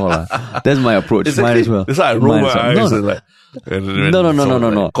Dinosaur. That's my approach. Exactly. Might as well. That's how I roll my eyes. No.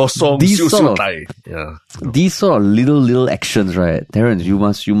 Kosong, these sort of little actions, right? Terrence, you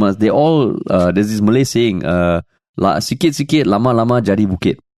must, they all, there's this Malay saying, sikit-sikit, lama-lama jadi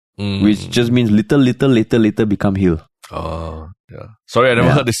bukit. Which just means little become hill. Oh, yeah. Sorry, I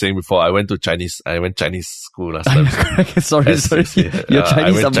never heard this saying before. I went Chinese school last time. sorry. Your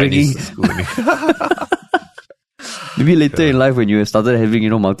Chinese upbringing. Maybe later in life when you started having,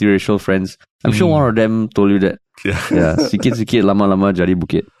 multiracial friends, I'm sure one of them told you that. Yeah. Sikit-sikit, lama-lama jadi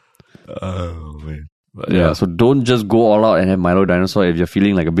bukit. Oh, man. But, yeah, so don't just go all out and have Milo Dinosaur if you're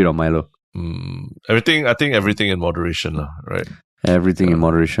feeling like a bit of Milo. I think everything in moderation, right? Everything in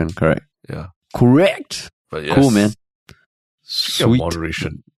moderation, correct. Yeah. Correct. But yes. Cool, man. Sweet.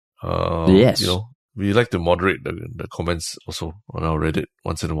 Moderation. Yes. We like to moderate the comments also on our Reddit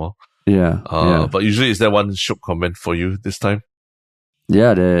once in a while. Yeah. But usually, is there one shook comment for you this time?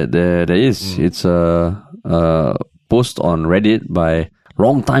 Yeah, there is. It's a post on Reddit by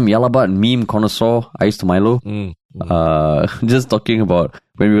long-time Yalabat meme connoisseur, Ice to Milo. Just talking about,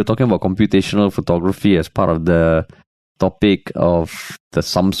 when we were talking about computational photography as part of the topic of the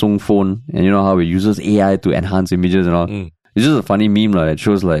Samsung phone, and how it uses AI to enhance images and all. It's just a funny meme that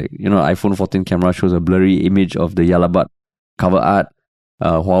shows iPhone 14 camera shows a blurry image of the Yalabat cover art.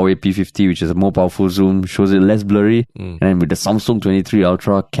 Huawei P50, which is a more powerful zoom, shows it less blurry. And then with the Samsung 23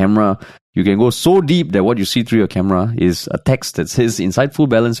 Ultra camera, you can go so deep that what you see through your camera is a text that says insightful,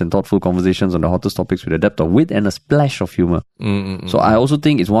 balanced, and thoughtful conversations on the hottest topics with a depth of wit and a splash of humor. So I also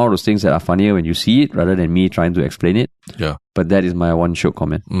think it's one of those things that are funnier when you see it rather than me trying to explain it. Yeah. But that is my one shook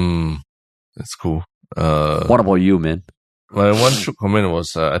comment. That's cool. What about you, man? My one shook comment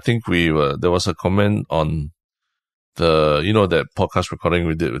was, I think there was a comment on that podcast recording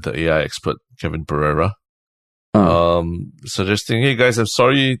we did with the AI expert, Kevin Pereira, suggesting, hey guys, I'm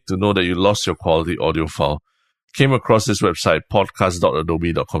sorry to know that you lost your quality audio file. Came across this website,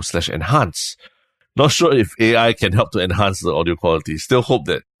 podcast.adobe.com/enhance. Not sure if AI can help to enhance the audio quality. Still hope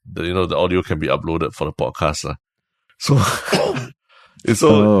that the audio can be uploaded for the podcast. So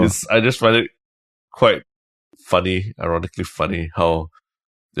I just find it quite funny, ironically funny, how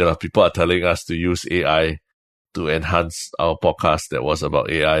people are telling us to use AI to enhance our podcast that was about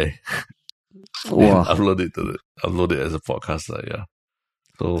AI. Wow. upload it as a podcast. Yeah.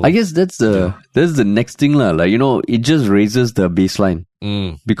 So I guess that's the next thing. It just raises the baseline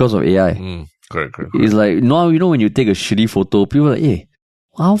because of AI. Correct. It's like, now, when you take a shitty photo, people are like, hey,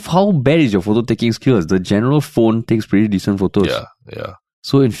 how bad is your photo taking skills? The general phone takes pretty decent photos. Yeah.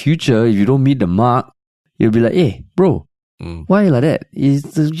 So in future, if you don't meet the mark, you'll be like, hey, bro, why like that?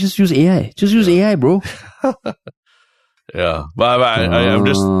 Just use AI. Just use AI, bro. Yeah. But I'm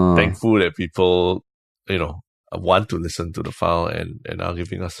just thankful that people, want to listen to the file and are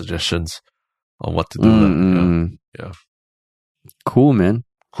giving us suggestions on what to do. Yeah. Cool, man.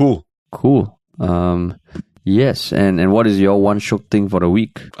 Cool. Yes. And what is your one shook thing for the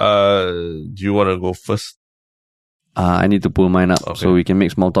week? Do you want to go first? I need to pull mine up so we can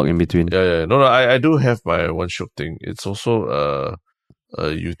make small talk in between. Yeah. No, I do have my one shook thing. It's also a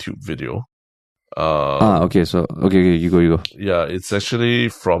YouTube video. Okay. So, okay, you go. Yeah, it's actually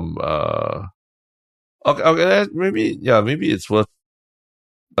from, okay, maybe it's worth,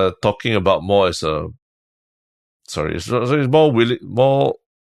 talking about more as it's more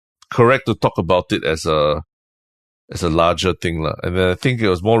correct to talk about it as a larger thing, lah. And then I think it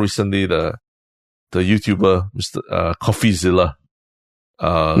was more recently the YouTuber, Mr. CoffeeZilla,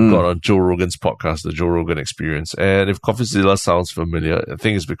 got on Joe Rogan's podcast, the Joe Rogan Experience. And if CoffeeZilla sounds familiar, I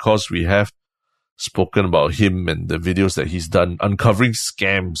think it's because we have spoken about him and the videos that he's done uncovering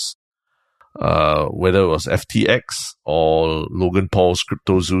scams, whether it was FTX or Logan Paul's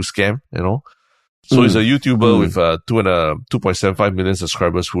CryptoZoo scam, So he's a YouTuber with 2.75 million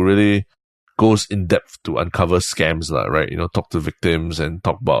subscribers who really goes in depth to uncover scams, right? Talk to victims and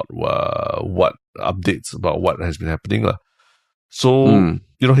talk about what updates about what has been happening. So,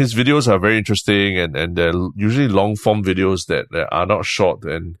 his videos are very interesting and they're usually long form videos that are not short.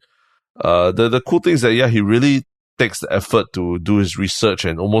 And the cool thing is that, he really takes the effort to do his research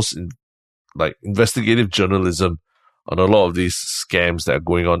and almost investigative journalism on a lot of these scams that are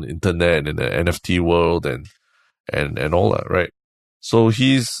going on the internet and in the NFT world and all that, right? So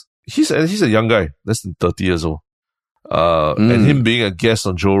he's a young guy, less than 30 years old. And him being a guest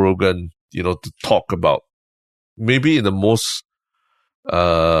on Joe Rogan, to talk about maybe in the most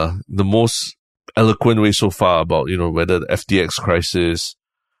eloquent way so far about, whether the FTX crisis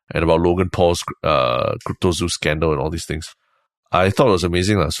and about Logan Paul's CryptoZoo scandal and all these things. I thought it was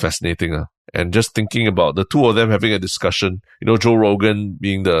amazing. It was fascinating. And just thinking about the two of them having a discussion, Joe Rogan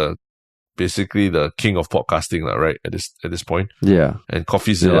being basically the king of podcasting, right? At this point. Yeah. And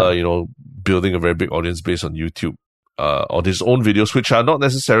CoffeeZilla, building a very big audience base on YouTube, on his own videos, which are not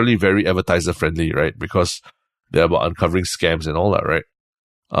necessarily very advertiser friendly, right? Because they're about uncovering scams and all that, right?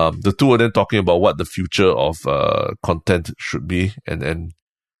 The two of them talking about what the future of content should be and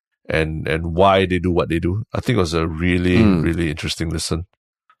why they do what they do. I think it was a really, really interesting listen.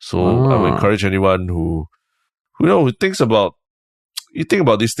 So I would encourage anyone who thinks about, you think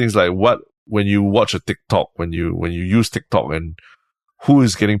about these things like when you watch a TikTok, when you use TikTok, and who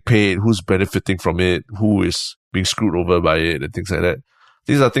is getting paid, who's benefiting from it, who is being screwed over by it, and things like that.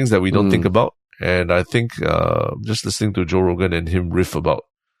 These are things that we don't think about. And I think just listening to Joe Rogan and him riff about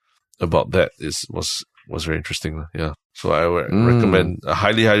that was very interesting. Yeah. So I would recommend, I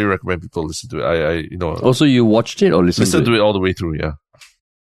highly, highly recommend people listen to it. Also, you watched it or listened to it all the way through, yeah.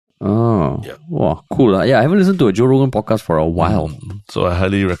 Oh, yeah. Wow, cool. Yeah, I haven't listened to a Joe Rogan podcast for a while. So I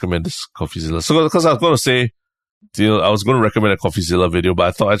highly recommend this CoffeeZilla. So, because I was going to say, I was going to recommend a CoffeeZilla video, but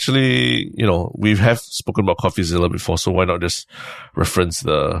I thought actually, we have spoken about CoffeeZilla before, so why not just reference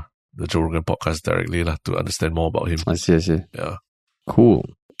the Joe Rogan podcast directly to understand more about him. I see. Yeah. Cool.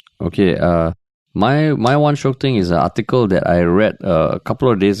 Okay, my one shock thing is an article that I read a couple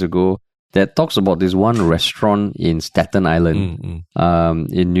of days ago that talks about this one restaurant in Staten Island,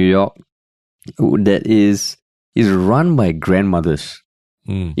 in New York, that is run by grandmothers.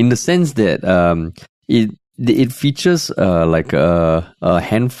 In the sense that it features like a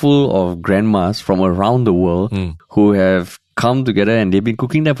handful of grandmas from around the world who have come together, and they've been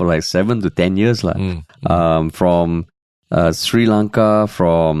cooking there for like 7 to 10 years, from Sri Lanka,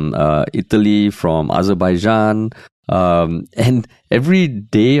 from Italy, from Azerbaijan. And every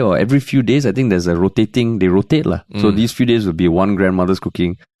day or every few days, I think there's they rotate. So these few days will be one grandmother's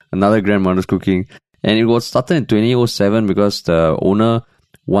cooking, another grandmother's cooking. And it was started in 2007 because the owner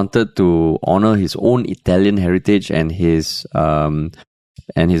wanted to honor his own Italian heritage and his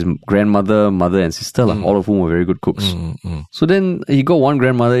grandmother, mother and sister, all of whom were very good cooks. So then he got one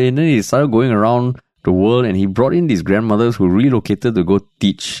grandmother and then he started going around the world, and he brought in these grandmothers who relocated to go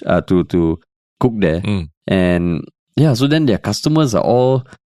teach, to cook there. And yeah, so then their customers are all,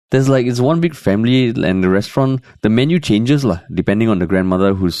 it's one big family, and the restaurant, the menu changes depending on the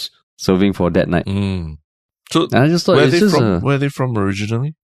grandmother who's serving for that night. So and I just thought, where are they from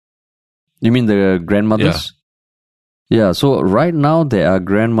originally? You mean the grandmothers? Yeah, so right now there are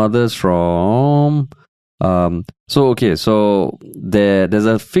grandmothers from, so there's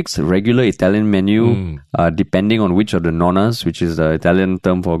a fixed regular Italian menu, depending on which of the nonnas, which is the Italian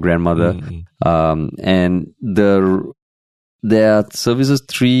term for grandmother, and there are services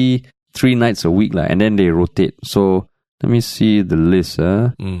three nights a week, and then they rotate. So let me see the list.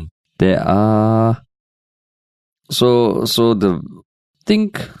 There are,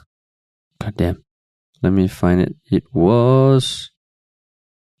 goddamn, let me find it. It was,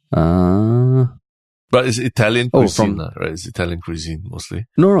 but it's Italian cuisine, right? It's Italian cuisine mostly.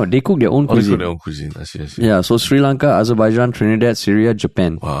 No, they cook their own cuisine. They cook their own cuisine. I see. Yeah, so Sri Lanka, Azerbaijan, Trinidad, Syria,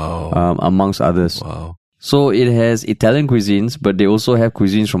 Japan. Wow. Amongst others. Wow. So it has Italian cuisines, but they also have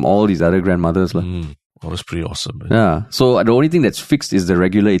cuisines from all these other grandmothers. Oh, that's pretty awesome, man. Yeah. So the only thing that's fixed is the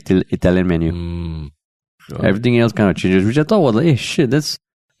regular Italian menu. Sure. Everything else kind of changes, which I thought was like, hey, shit, that's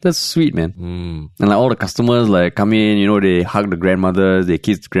sweet, man. And like all the customers come in, they hug the grandmothers, they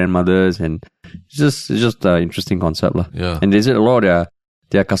kiss the grandmothers, and it's just an interesting concept. Yeah. And they said a lot of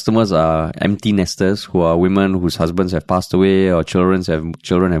their customers are empty nesters, who are women whose husbands have passed away or children have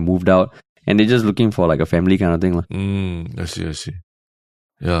moved out, and they're just looking for a family kind of thing. I see.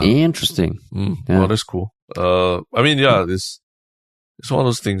 Yeah. Interesting. Yeah. Well, that's cool. It's one of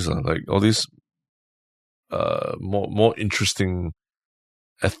those things, like all these more interesting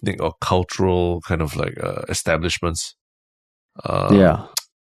ethnic or cultural kind of establishments.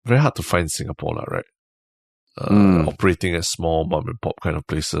 Very hard to find in Singapore, right? Operating as small mom and pop kind of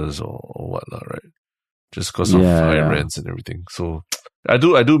places or whatnot, right? Just because of high rents and everything. So I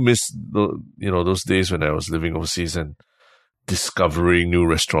do miss those days when I was living overseas and discovering new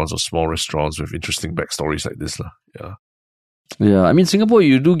restaurants or small restaurants with interesting backstories like this, Yeah. Yeah, I mean, Singapore,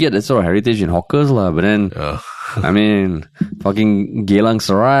 you do get that sort of heritage in hawkers, but then, I mean, fucking Geylang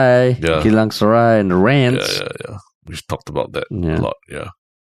Serai and the rants. Yeah. We've talked about that a lot,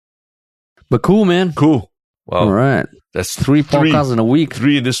 But cool, man. Cool. Wow. All right. That's three podcasts in a week.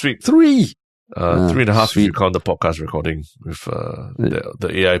 3 this week. 3! 3.5 if you count the podcast recording with the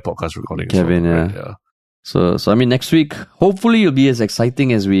AI podcast recording. Kevin, well, yeah. Right? Yeah. So I mean, next week, hopefully it'll be as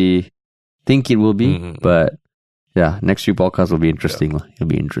exciting as we think it will be. Mm-hmm. But yeah, next week podcast will be interesting. Yeah. It'll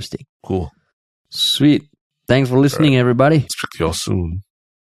be interesting. Cool. Sweet. Thanks for listening, everybody. Speak to you all soon.